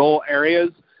are in rural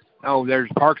areas. There's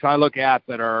parks I look at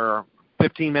that are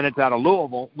 15 minutes out of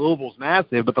Louisville. Louisville's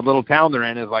massive, but the little town they're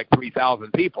in is like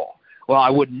 3,000 people. Well,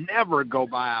 I would never go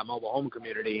by a mobile home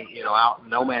community, out in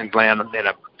no man's land in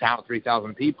a town of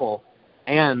 3,000 people,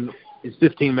 and it's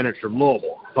 15 minutes from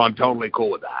Louisville. So I'm totally cool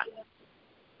with that.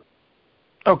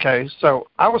 Okay, so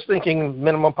I was thinking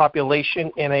minimum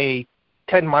population in a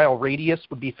 10-mile radius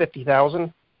would be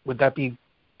 50,000. Would that be?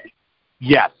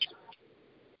 Yes,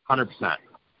 100%.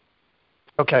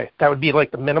 Okay, that would be like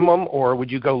the minimum, or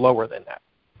would you go lower than that?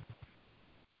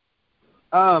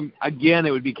 Again,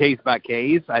 it would be case by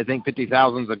case. I think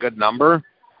 50,000 is a good number.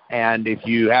 And if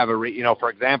you have for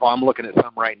example, I'm looking at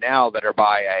some right now that are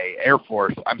by a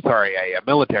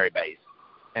military base.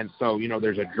 And so,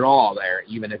 there's a draw there,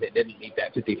 even if it didn't meet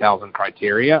that 50,000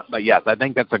 criteria. But, yes, I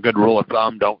think that's a good rule of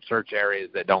thumb. Don't search areas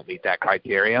that don't meet that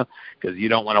criteria because you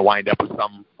don't want to wind up with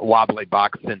some wobbly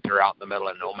box center out in the middle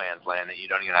of no man's land that you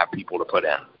don't even have people to put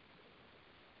in.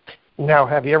 Now,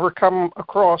 have you ever come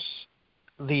across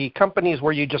the companies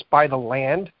where you just buy the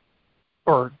land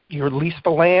or you lease the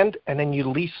land and then you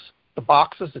lease the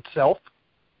boxes itself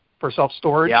for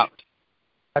self-storage? Yeah.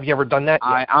 Have you ever done that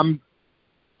yet?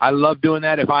 I love doing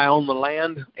that if I own the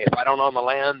land. If I don't own the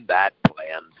land, that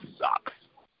plan sucks.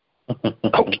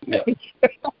 Okay.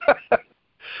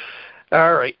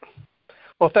 All right.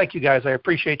 Well, thank you, guys. I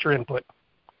appreciate your input.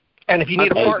 And if you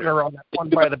need a partner on that one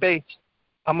by the base,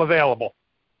 I'm available.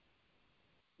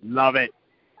 Love it.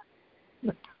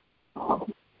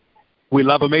 We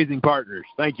love amazing partners.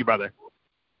 Thank you, brother.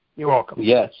 You're welcome.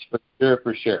 Yes,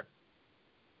 for sure.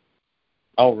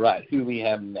 All right, who do we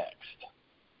have next?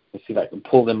 Let's see if I can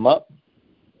pull them up.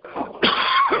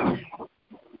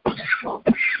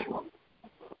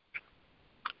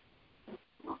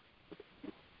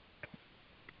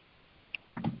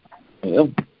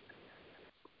 Well,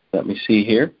 let me see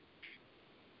here.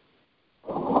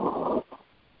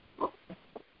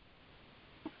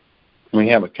 We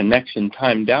have a connection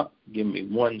timed out. Give me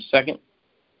 1 second.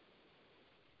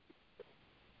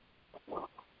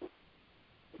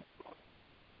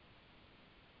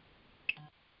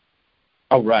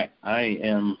 All right, I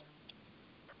am.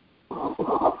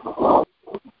 All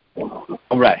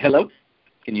right, hello.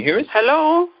 Can you hear us?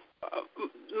 Hello.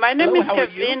 My name is How are you?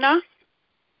 Kevina.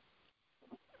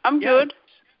 I'm good.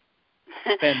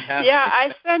 Fantastic. Yeah,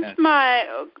 I sent my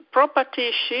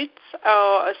property sheets,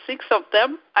 6 of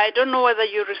them. I don't know whether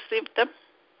you received them.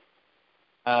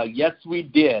 Yes, we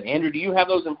did. Andrew, do you have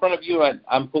those in front of you?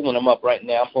 I'm pulling them up right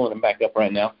now. I'm pulling them back up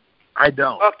right now. I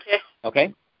don't. Okay.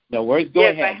 Okay. No worries. Go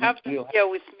ahead. Yes, I have them here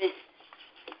with me.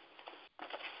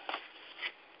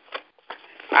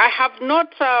 I have not.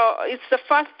 It's the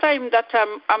first time that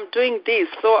I'm doing this,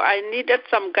 so I needed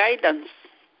some guidance.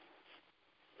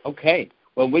 Okay.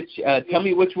 Well, tell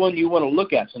me which one you want to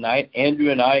look at tonight.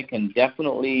 Andrew and I can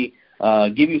definitely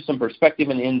give you some perspective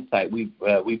and insight. We've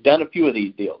done a few of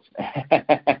these deals.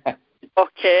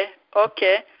 Okay.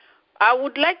 I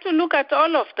would like to look at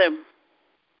all of them.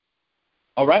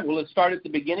 All right. Well, let's start at the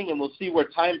beginning, and we'll see where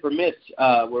time permits.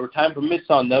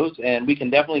 On those, and we can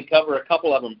definitely cover a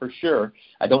couple of them for sure.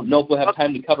 I don't know if we'll have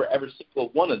time to cover every single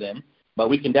one of them, but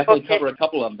we can definitely cover a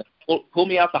couple of them. Pull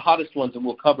me out the hottest ones, and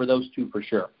we'll cover those two for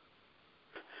sure.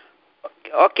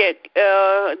 Okay.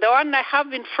 The one I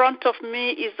have in front of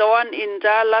me is the one in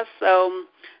Dallas.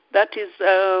 That is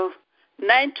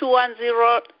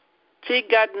 9210 Tea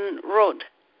Garden Road.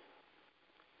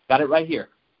 Got it right here.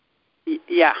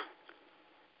 Yeah.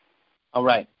 All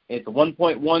right. It's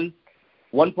 1.1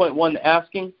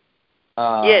 asking.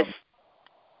 Yes.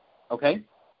 Okay.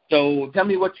 So tell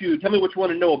me what you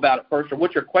want to know about it first, or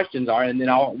what your questions are, and then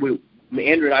Andrew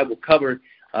and I will cover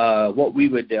what we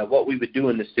would do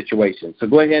in this situation. So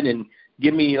go ahead and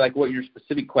give me what your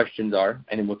specific questions are,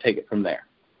 and then we'll take it from there.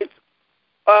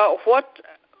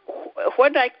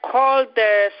 When I call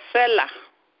the seller,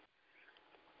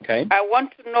 okay, I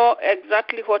want to know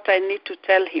exactly what I need to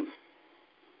tell him.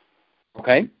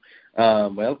 Okay.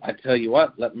 Well, I tell you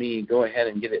what. Let me go ahead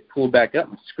and get it pulled back up,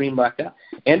 screen back up.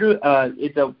 Andrew, I'm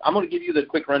going to give you the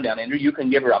quick rundown. Andrew, you can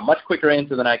give her a much quicker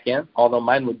answer than I can, although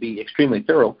mine would be extremely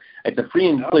thorough. It's a free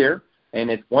and clear, and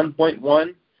it's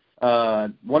 1.1.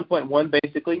 1.1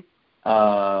 basically.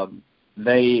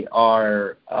 They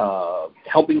are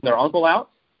helping their uncle out,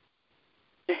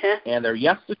 and they're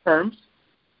yes to terms.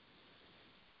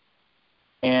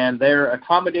 And they're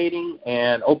accommodating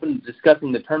and open to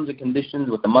discussing the terms and conditions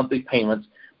with the monthly payments,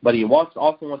 but he also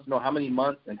wants to know how many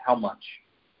months and how much.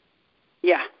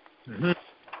 Yeah. Mm-hmm.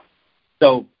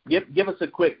 So give us a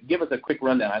quick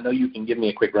rundown. I know you can give me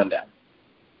a quick rundown.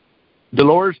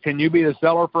 Dolores, can you be the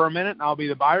seller for a minute and I'll be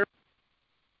the buyer?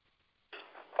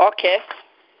 Okay.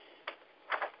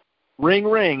 Ring,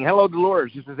 ring. Hello,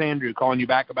 Dolores. This is Andrew calling you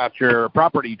back about your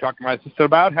property you talked to my sister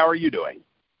about. How are you doing?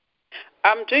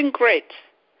 I'm doing great.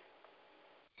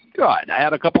 Good. I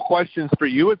had a couple questions for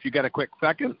you if you got a quick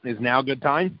second. Is now a good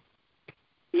time?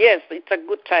 Yes, it's a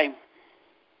good time.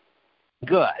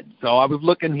 Good. So I was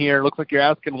looking here. Looks like you're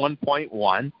asking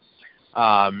 1.1.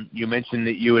 You mentioned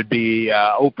that you would be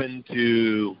open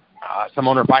to some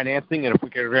owner financing, and if we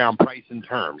could agree on price and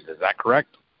terms. Is that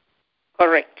correct?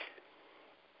 Correct.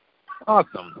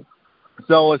 Awesome.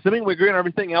 So assuming we agree on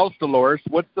everything else, Dolores,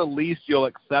 what's the least you'll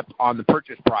accept on the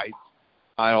purchase price?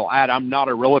 I'll add I'm not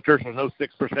a realtor, so no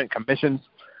 6% commissions,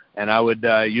 and I would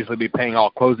usually be paying all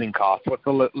closing costs. What's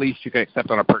the least you can accept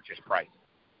on a purchase price?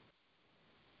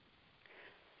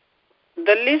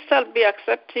 The least I'll be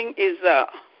accepting is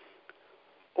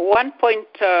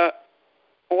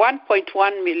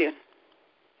 1.1 million.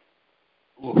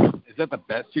 Ooh, is that the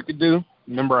best you could do?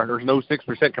 Remember, there's no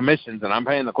 6% commissions, and I'm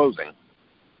paying the closing.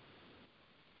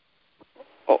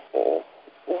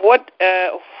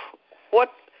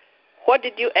 What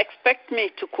did you expect me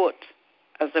to quote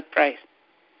as a price?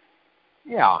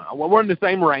 Yeah, well, we're in the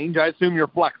same range. I assume you're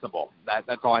flexible.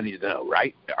 That's all I need to know,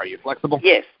 right? Are you flexible?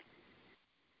 Yes.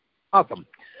 Awesome.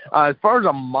 As far as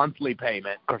a monthly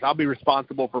payment, of course, I'll be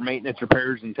responsible for maintenance,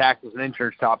 repairs, and taxes and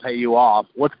insurance till I pay you off.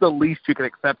 What's the least you can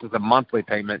accept as a monthly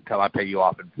payment till I pay you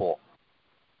off in full?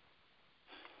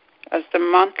 As the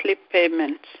monthly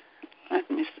payment,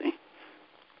 let me see.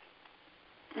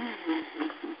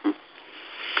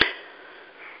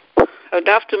 I would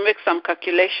have to make some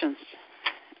calculations.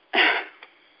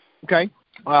 Okay.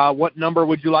 What number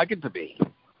would you like it to be?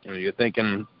 You're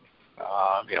thinking,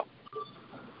 how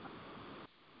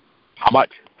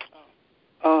much?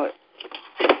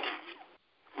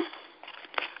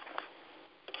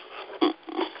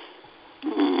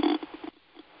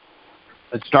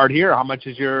 Let's start here. How much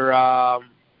is your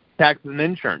taxes and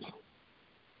insurance?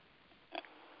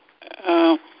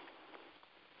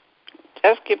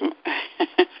 Just give me.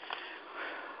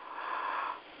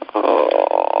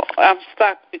 I'm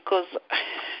stuck because.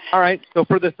 All right. So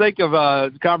for the sake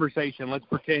of conversation, let's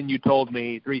pretend you told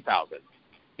me 3,000.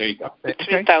 There you go.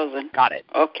 3,000. Got it.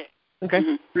 Okay. Okay.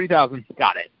 Mm-hmm. 3,000.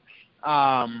 Got it.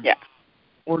 Yeah.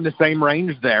 We're in the same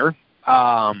range there.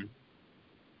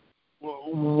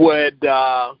 Would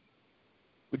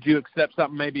you accept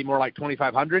something maybe more like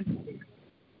 2,500?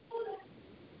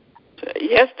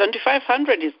 Yes,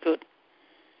 2,500 is good.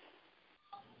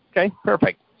 Okay,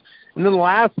 perfect. And then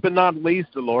last but not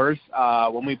least, Dolores,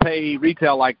 when we pay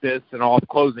retail like this and off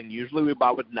closing, usually we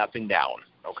buy with nothing down,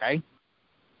 okay?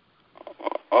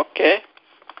 Okay.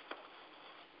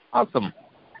 Awesome.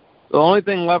 The only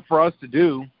thing left for us to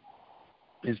do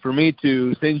is for me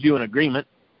to send you an agreement.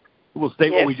 We'll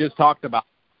state what we just talked about,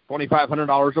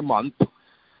 $2,500 a month,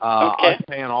 us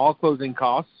paying all closing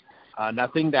costs,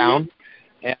 nothing down.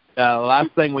 And the last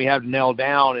thing we have to nail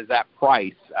down is that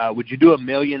price. Would you do $1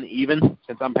 million even,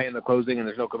 since I'm paying the closing and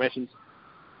there's no commissions?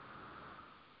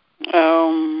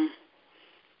 $1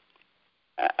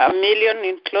 million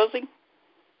in closing?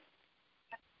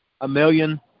 $1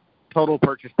 million total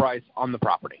purchase price on the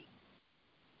property.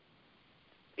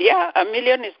 Yeah, $1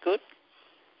 million is good.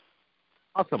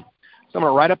 Awesome. So I'm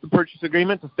going to write up the purchase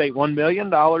agreement to state $1 million,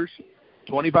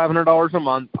 $2,500 a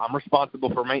month. I'm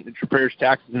responsible for maintenance, repairs,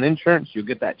 taxes, and insurance. You'll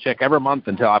get that check every month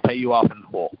until I pay you off in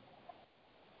full.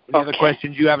 Any other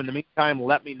questions you have in the meantime,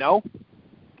 let me know.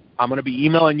 I'm going to be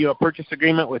emailing you a purchase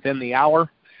agreement within the hour.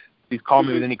 Please call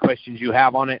me with any questions you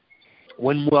have on it.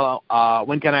 When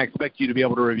can I expect you to be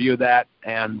able to review that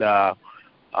and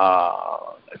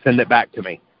send it back to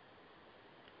me?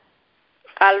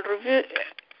 I'll review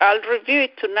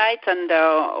it tonight, and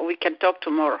we can talk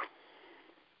tomorrow.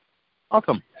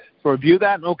 Awesome. So review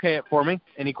that and okay it for me.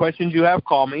 Any questions you have,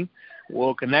 call me.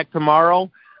 We'll connect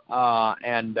tomorrow,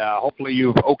 and hopefully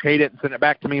you've okayed it and sent it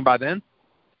back to me by then.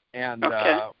 And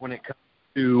when it comes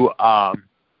to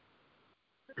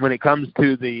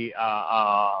the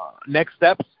next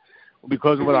steps, we'll be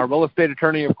closing with our real estate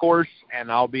attorney, of course, and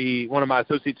one of my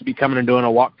associates will be coming and doing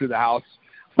a walk through the house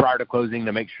prior to closing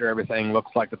to make sure everything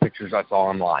looks like the pictures I saw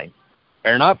online.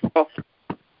 Fair enough?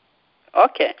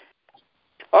 Okay.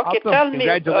 Awesome. Tell me,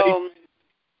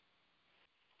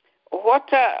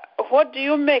 what do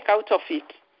you make out of it?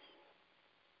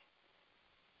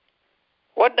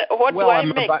 What do I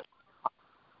make?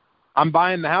 I'm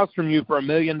buying the house from you for $1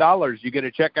 million. You get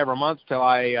a check every month till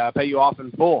I pay you off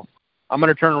in full. I'm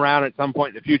going to turn around at some point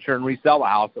in the future and resell the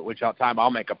house, at which time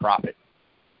I'll make a profit.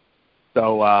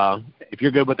 So if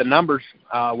you're good with the numbers,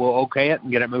 we'll okay it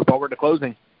and get it moved forward to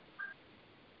closing.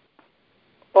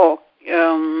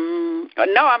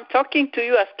 Now I'm talking to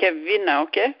you as Kevina,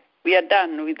 okay? We are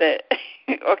done with it,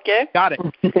 okay? Got it.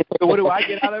 So what do I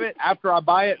get out of it? After I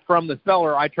buy it from the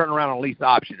seller, I turn around and lease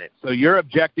option it. So your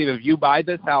objective, if you buy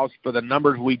this house for the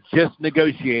numbers we just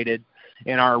negotiated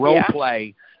in our role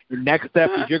play, your next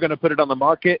step is you're going to put it on the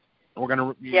market. We're going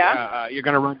to you're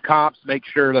going to run comps, make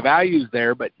sure the value's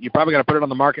there, but you're probably going to put it on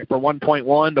the market for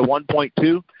 1.1 to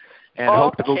 1.2. And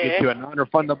hope to go get you a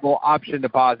non-refundable option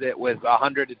deposit with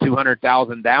 $100,000 to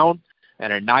 $200,000 down,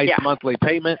 and a nice monthly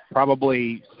payment,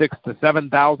 probably $6,000 to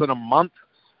 $7,000 a month,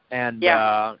 and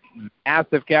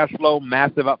massive cash flow,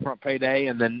 massive upfront payday,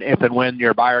 and then if and when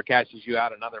your buyer cashes you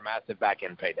out, another massive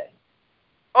back-end payday.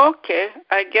 Okay,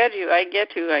 I get you.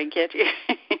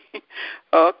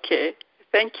 Okay,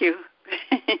 thank you.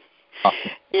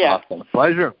 Awesome. Yeah. Awesome.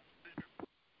 Pleasure.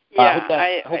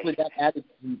 Yeah. Hopefully that added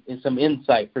some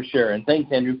insight for sure. And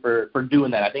thanks, Andrew, for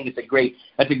doing that. I think that's a great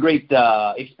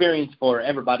experience for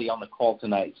everybody on the call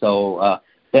tonight. So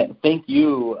thank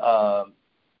you,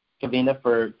 Kavina,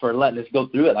 for letting us go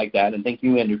through it like that, and thank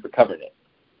you, Andrew, for covering it.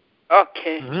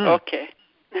 Okay. Mm-hmm. Okay.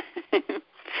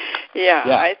 Yeah,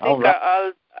 I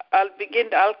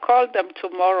think I'll call them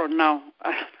tomorrow now.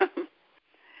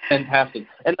 Fantastic.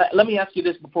 And let me ask you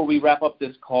this before we wrap up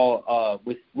this call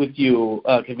with you,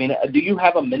 Kavina. Do you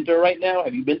have a mentor right now?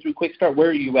 Have you been through Quick Start? Where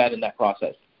are you at in that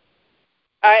process?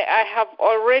 I have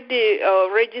already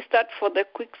registered for the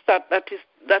Quick Start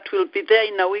that will be there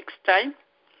in a week's time.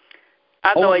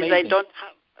 Otherwise,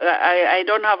 I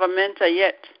don't have a mentor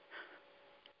yet.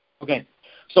 Okay.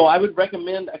 So I would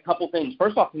recommend a couple things.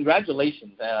 First off,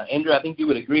 congratulations, Andrew. I think you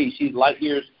would agree. She's light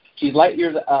years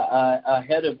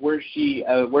ahead of where she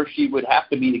would have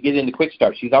to be to get into Quick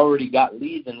Start. She's already got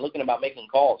leads and looking about making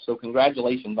calls. So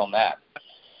congratulations on that.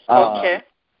 Okay.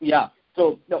 Yeah.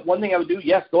 So one thing I would do,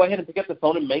 yes, go ahead and pick up the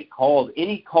phone and make calls.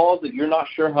 Any calls that you're not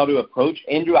sure how to approach,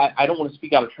 Andrew, I don't want to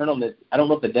speak out of turn on this. I don't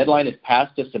know if the deadline is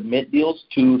passed to submit deals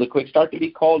to the Quick Start to be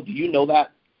called. Do you know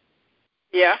that?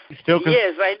 Yeah.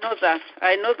 Yes, I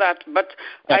know that. But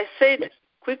yeah. I said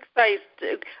Quick Start.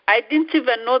 I didn't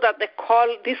even know that this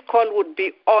call would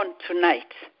be on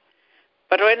tonight.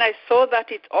 But when I saw that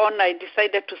it's on, I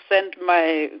decided to send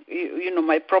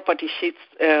my property sheets.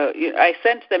 I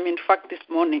sent them, in fact, this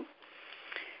morning.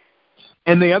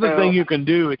 And the other thing you can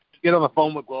do is get on the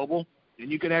phone with Global,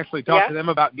 and you can actually talk to them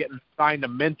about getting assigned a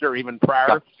mentor even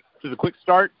prior to the Quick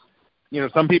Start.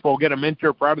 Some people get a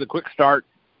mentor prior to the Quick Start,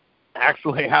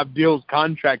 actually have deals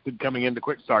contracted coming into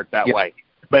Quick Start that way.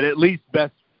 But at least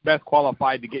best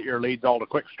qualified to get your leads all to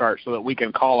Quick Start so that we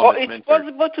can call them as mentors. It's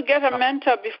possible to get a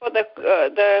mentor before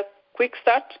the Quick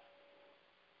Start?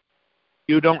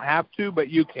 You don't have to, but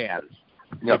you can.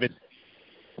 Yep.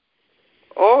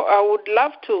 I would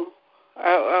love to.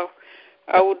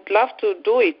 I would love to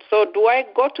do it. So do I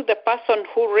go to the person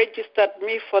who registered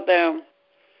me for the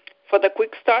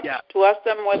Quick Start to ask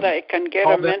them whether I can get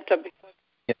a mentor?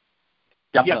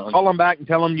 Definitely. Yeah, call them back and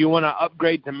tell them you want to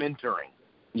upgrade to mentoring.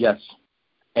 Yes,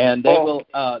 and they will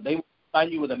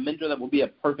assign you with a mentor that will be a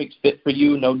perfect fit for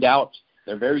you, no doubt.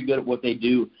 They're very good at what they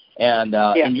do. And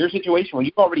in your situation, when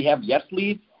you already have yes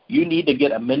leads, you need to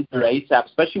get a mentor ASAP,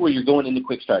 especially where you're going into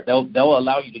Quick Start. They'll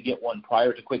allow you to get one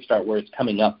prior to Quick Start where it's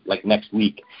coming up like next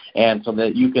week, and so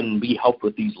that you can be helped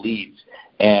with these leads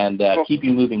and keep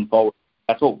you moving forward.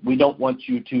 That's what we don't want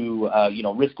you to,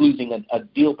 risk losing a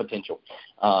deal potential,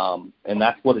 and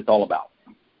that's what it's all about.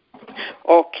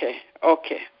 Okay.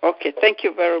 Thank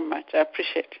you very much. I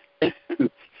appreciate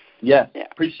it. Yes,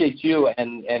 appreciate you,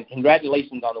 and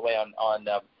congratulations on the way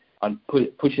on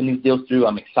pushing these deals through.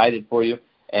 I'm excited for you,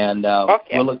 and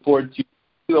we'll look forward to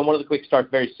you on one of the Quick Starts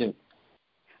very soon.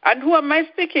 And who am I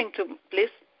speaking to, please?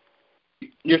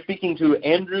 You're speaking to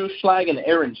Andrew Schlag and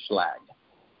Aaron Schlag.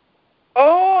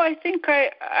 Oh, I think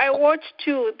I watched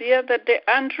you the other day,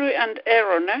 Andrew and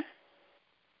Aaron, eh?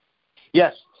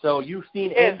 Yes, so you've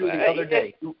seen Andrew the other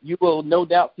day. You will no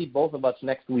doubt see both of us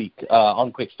next week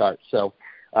on Quick Start. So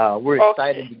we're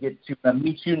excited to get to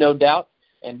meet you, no doubt,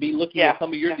 and be looking at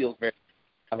some of your deals.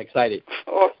 I'm excited.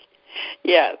 Okay.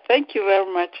 Yeah, thank you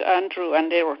very much, Andrew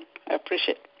and Aaron. I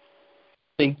appreciate it.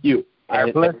 Thank you. Our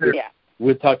pleasure. Yeah.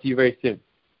 We'll talk to you very soon.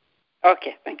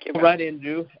 Okay, thank you. All right,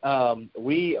 Andrew. That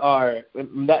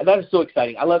is so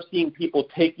exciting. I love seeing people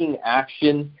taking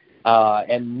action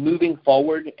and moving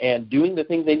forward and doing the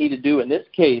things they need to do. In this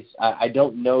case, I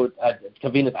don't know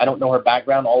Kavina. I don't know her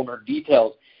background, all of her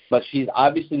details, but she's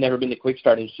obviously never been to Quick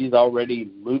Start, and she's already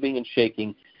moving and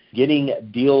shaking, getting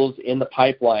deals in the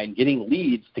pipeline, getting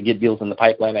leads to get deals in the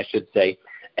pipeline, I should say.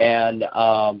 And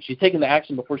she's taking the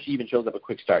action before she even shows up at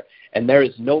Quick Start. And there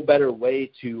is no better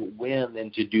way to win than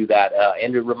to do that.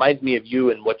 And it reminds me of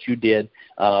you and what you did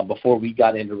before we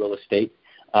got into real estate.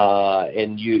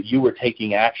 And you were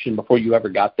taking action before you ever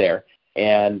got there.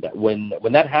 And when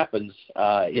that happens,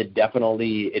 it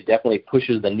definitely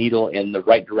pushes the needle in the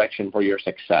right direction for your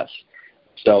success.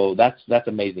 So that's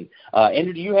amazing.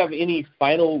 Andrew, do you have any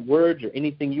final words or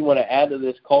anything you want to add to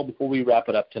this call before we wrap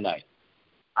it up tonight?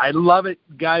 I love it,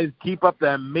 guys. Keep up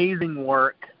the amazing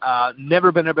work.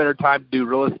 Never been a better time to do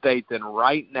real estate than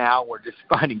right now. We're just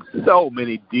finding so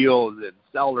many deals and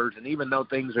sellers, and even though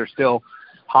things are still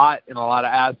hot in a lot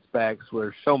of aspects,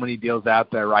 there's so many deals out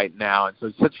there right now, and so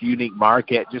it's such a unique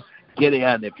market. Just get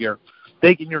in. If you're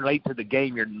thinking you're late to the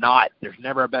game, you're not. There's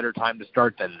never a better time to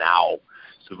start than now.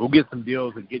 So go get some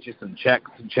deals and get you some checks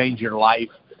and change your life.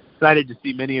 excited to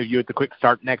see many of you at the Quick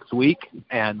Start next week.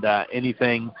 And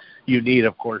anything you need,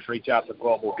 of course, reach out to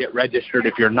Global. Get registered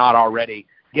if you're not already.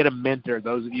 Get a mentor.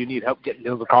 Those of you who need help getting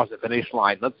deals across the finish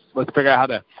line. Let's figure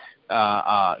out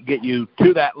how to get you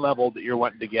to that level that you're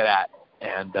wanting to get at.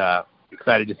 And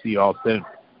excited to see you all soon.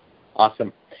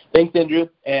 Awesome. Thanks, Andrew.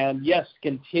 And yes,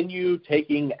 continue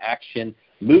taking action,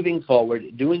 moving forward,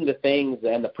 doing the things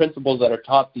and the principles that are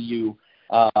taught to you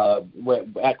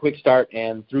at Quick Start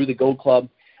and through the Gold Club.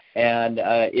 And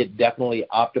it definitely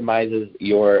optimizes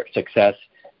your success.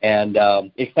 And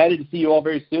excited to see you all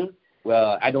very soon.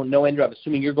 Well, I don't know, Andrew. I'm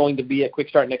assuming you're going to be at Quick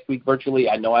Start next week virtually.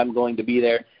 I know I'm going to be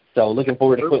there. So looking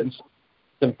forward to putting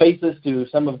some faces to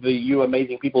some of you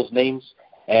amazing people's names.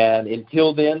 And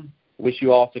until then, wish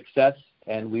you all success,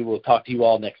 and we will talk to you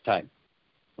all next time.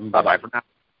 Bye-bye for now.